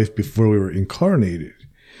this life before we were incarnated.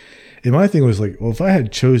 And my thing was like, well, if I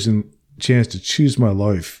had chance to choose my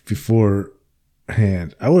life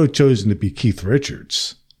beforehand, I would have chosen to be Keith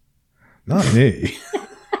Richards, not me.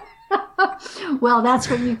 Well, that's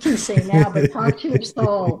what you can say now, but talk to your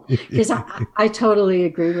soul. Because I totally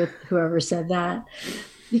agree with whoever said that.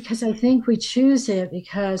 Because I think we choose it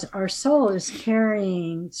because our soul is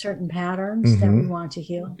carrying certain patterns that we want to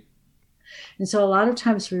heal. And so a lot of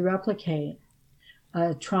times we replicate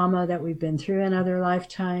a trauma that we've been through in other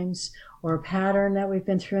lifetimes, or a pattern that we've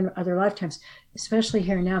been through in other lifetimes, especially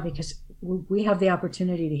here now, because we have the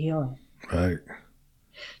opportunity to heal it. Right.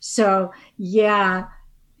 So, yeah.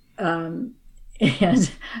 And,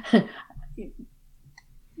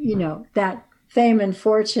 that fame and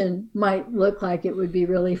fortune might look like it would be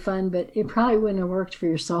really fun, but it probably wouldn't have worked for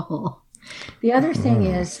your soul. The other thing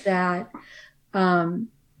is that,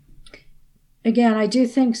 again, I do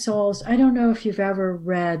think souls, I don't know if you've ever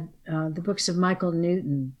read the books of Michael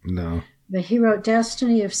Newton. No. But he wrote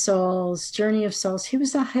Destiny of Souls, Journey of Souls. He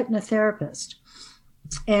was a hypnotherapist.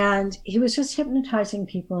 And he was just hypnotizing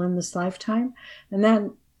people in this lifetime. And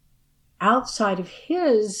then outside of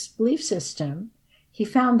his belief system, he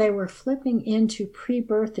found they were flipping into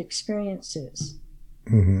pre-birth experiences.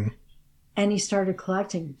 Mm-hmm. And he started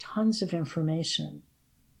collecting tons of information.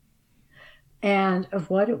 And of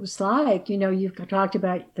what it was like. You've talked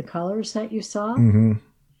about the colors that you saw. Mm-hmm.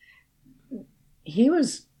 He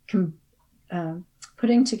was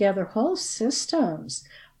putting together whole systems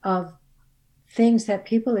of things that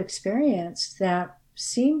people experience that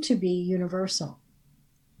seem to be universal,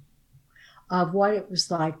 of what it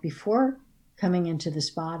was like before coming into this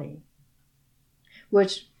body,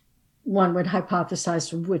 which one would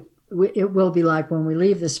hypothesize it will be like when we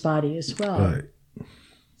leave this body as well. Right.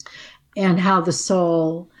 And how the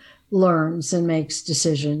soul learns and makes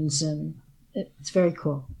decisions, and it's very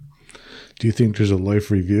cool. Do you think there's a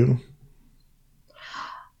life review?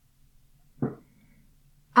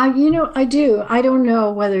 I do. I don't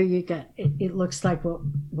know whether you get it looks like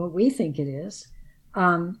what we think it is.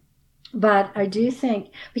 But I do think,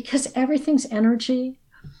 because everything's energy,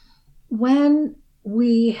 when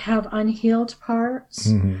we have unhealed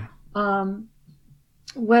parts,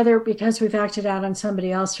 whether because we've acted out on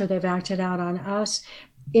somebody else or they've acted out on us,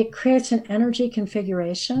 it creates an energy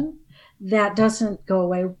configuration that doesn't go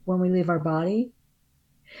away when we leave our body.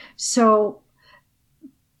 So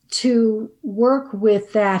to work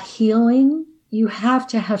with that healing, you have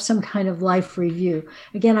to have some kind of life review.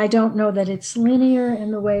 Again, I don't know that it's linear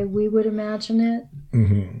in the way we would imagine it,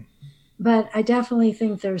 but I definitely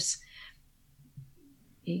think there's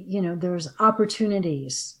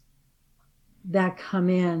opportunities that come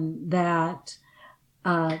in that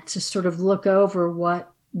to sort of look over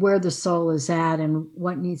where the soul is at and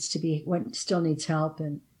what still needs help,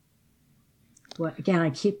 and what, again,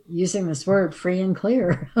 I keep using this word, free and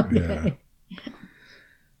clear. Okay.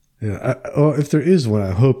 Yeah. If there is one,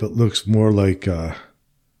 I hope it looks more like an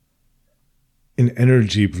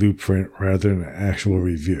energy blueprint rather than an actual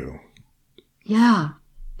review. Yeah,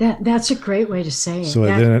 that's a great way to say it. So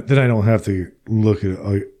then I don't have to look at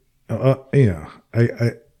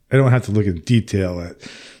I don't have to look in detail at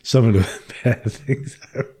some of the bad things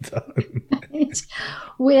I've done. Right.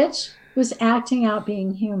 Which was acting out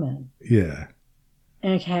being human. Yeah.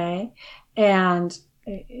 Okay. And,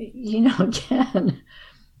 again,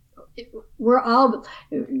 we're all,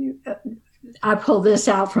 I pulled this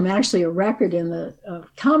out from actually a record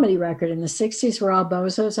comedy record in the 60s. We're all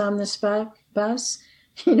bozos on this bus.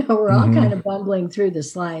 We're all kind of bumbling through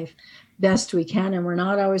this life best we can, and we're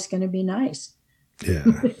not always going to be nice. Yeah.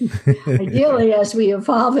 Ideally, as we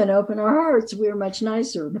evolve and open our hearts, we're much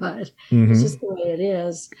nicer, but it's just the way it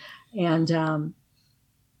is. And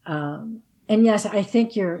yes, I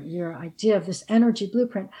think your idea of this energy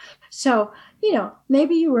blueprint. So,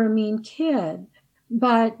 maybe you were a mean kid,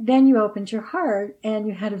 but then you opened your heart and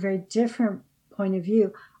you had a very different point of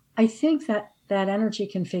view. I think that energy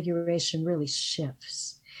configuration really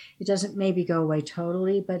shifts. It doesn't maybe go away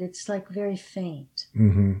totally, but it's like very faint.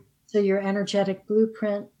 Mm-hmm. So your energetic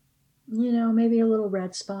blueprint, maybe a little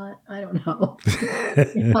red spot. I don't know.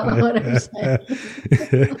 You know what I'm saying?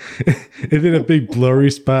 Is it a big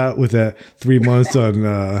blurry spot with that 3 months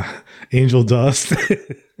on angel dust?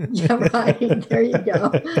 Yeah, right. There you go.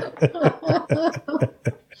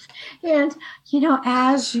 And,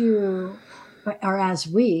 as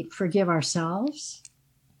we forgive ourselves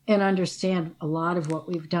and understand a lot of what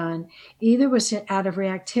we've done, either was out of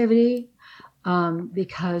reactivity,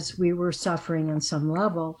 because we were suffering on some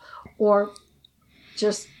level, or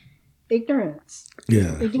just ignorance.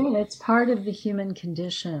 Yeah. Again, it's part of the human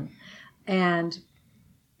condition, and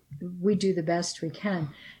we do the best we can.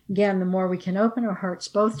 Again, the more we can open our hearts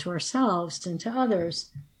both to ourselves and to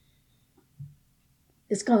others,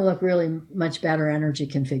 it's going to look really much better energy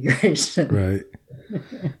configuration. Right.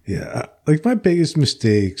 Yeah. Like my biggest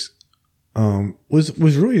mistakes was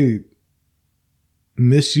really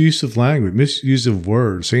misuse of language, misuse of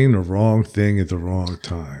words, saying the wrong thing at the wrong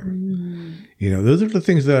time. Those are the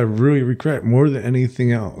things that I really regret more than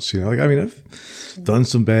anything else. I've done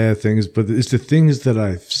some bad things, but it's the things that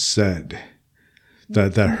I've said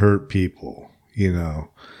that hurt people,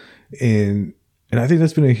 and I think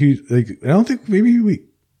that's been a huge, I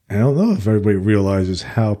don't know if everybody realizes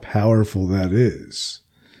how powerful that is,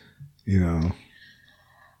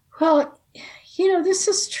 Well, this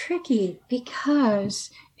is tricky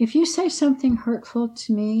because if you say something hurtful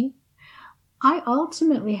to me, I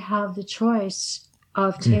ultimately have the choice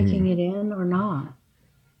of taking it in or not.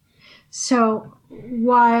 So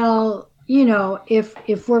while,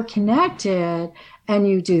 if we're connected and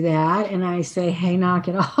you do that and I say, hey, knock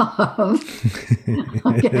it off,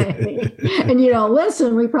 okay, and you don't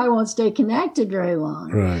listen, we probably won't stay connected very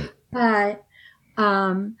long. Right.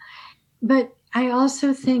 But I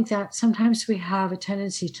also think that sometimes we have a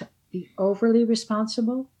tendency to be overly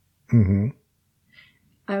responsible. Mm-hmm.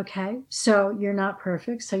 Okay, so you're not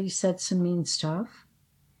perfect. So you said some mean stuff.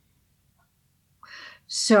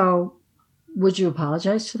 So would you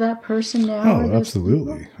apologize to that person now? Oh,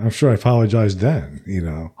 absolutely. I'm sure I apologized then,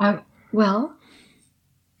 Well,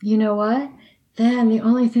 you know what? Then the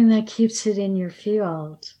only thing that keeps it in your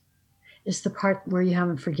field is the part where you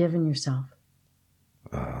haven't forgiven yourself.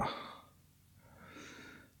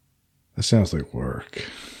 That sounds like work.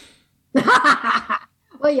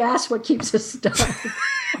 Well, you asked what keeps us stuck.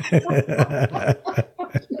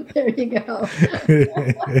 There you go.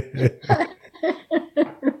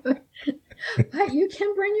 But you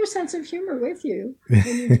can bring your sense of humor with you when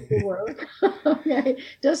you do work. Okay, it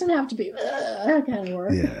doesn't have to be that kind of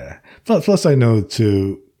work. Yeah. Plus, I know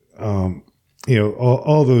too.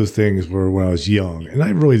 All those things were when I was young, and I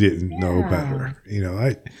really didn't know better.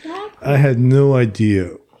 I had no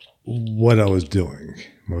idea what I was doing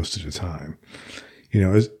most of the time.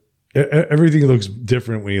 Everything looks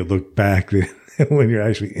different when you look back than when you're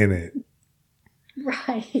actually in it.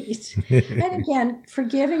 Right. And again,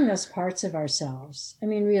 forgiving those parts of ourselves. I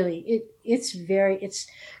mean, really, it's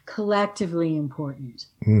collectively important.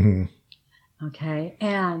 Mm-hmm. Okay.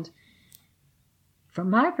 And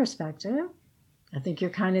from my perspective, I think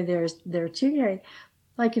you're kind of there too, Gary.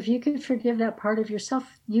 Like if you could forgive that part of yourself,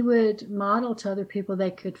 you would model to other people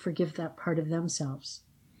they could forgive that part of themselves.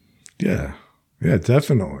 Yeah. Yeah,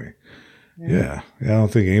 definitely. Yeah. I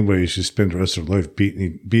don't think anybody should spend the rest of their life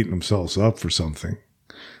beating themselves up for something.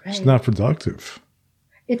 Right. It's not productive.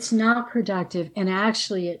 It's not productive. And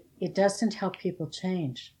actually, it doesn't help people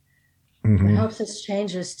change. Mm-hmm. What helps us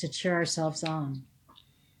change is to cheer ourselves on.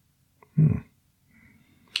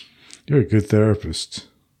 You're a good therapist.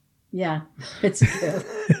 Yeah, it's good.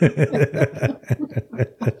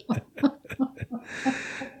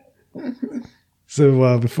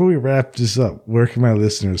 So before we wrap this up, where can my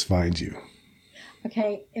listeners find you?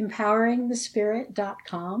 Okay,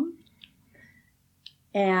 empoweringthespirit.com.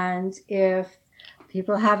 And if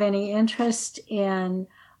people have any interest in,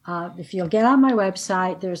 if you'll get on my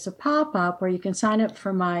website, there's a pop-up where you can sign up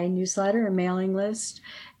for my newsletter and mailing list,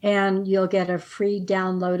 and you'll get a free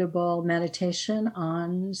downloadable meditation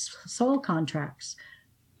on soul contracts.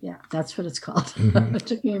 Yeah, that's what it's called. Mm-hmm. It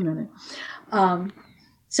took me a minute.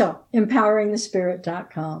 So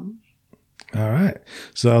empoweringthespirit.com. All right.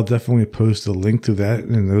 So I'll definitely post a link to that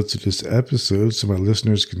in the notes of this episode so my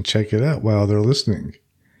listeners can check it out while they're listening.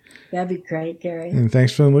 That'd be great, Gary. And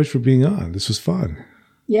thanks so much for being on. This was fun.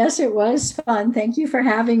 Yes, it was fun. Thank you for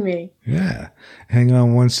having me. Yeah. Hang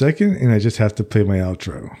on 1 second, and I just have to play my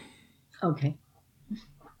outro. Okay.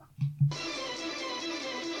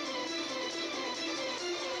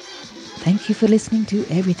 Thank you for listening to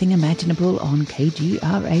Everything Imaginable on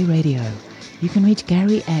KGRA Radio. You can reach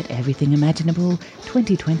Gary at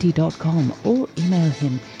everythingimaginable2020.com or email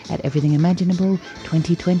him at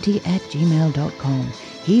everythingimaginable2020@gmail.com.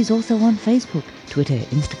 He's also on Facebook, Twitter,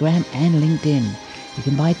 Instagram, and LinkedIn. You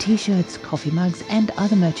can buy t-shirts, coffee mugs, and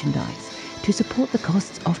other merchandise to support the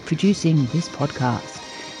costs of producing this podcast.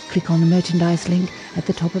 Click on the merchandise link at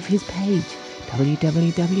the top of his page,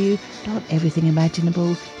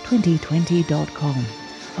 www.everythingimaginable2020.com.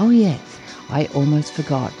 Oh yes, I almost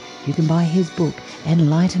forgot. You can buy his book,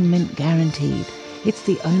 Enlightenment Guaranteed. It's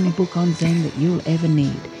the only book on Zen that you'll ever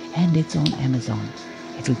need, and it's on Amazon.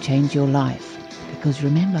 It'll change your life, because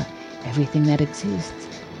remember, everything that exists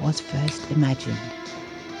was first imagined.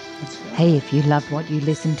 Hey, if you loved what you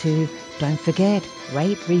listened to, don't forget,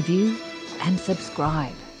 rate, review, and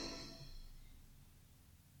subscribe.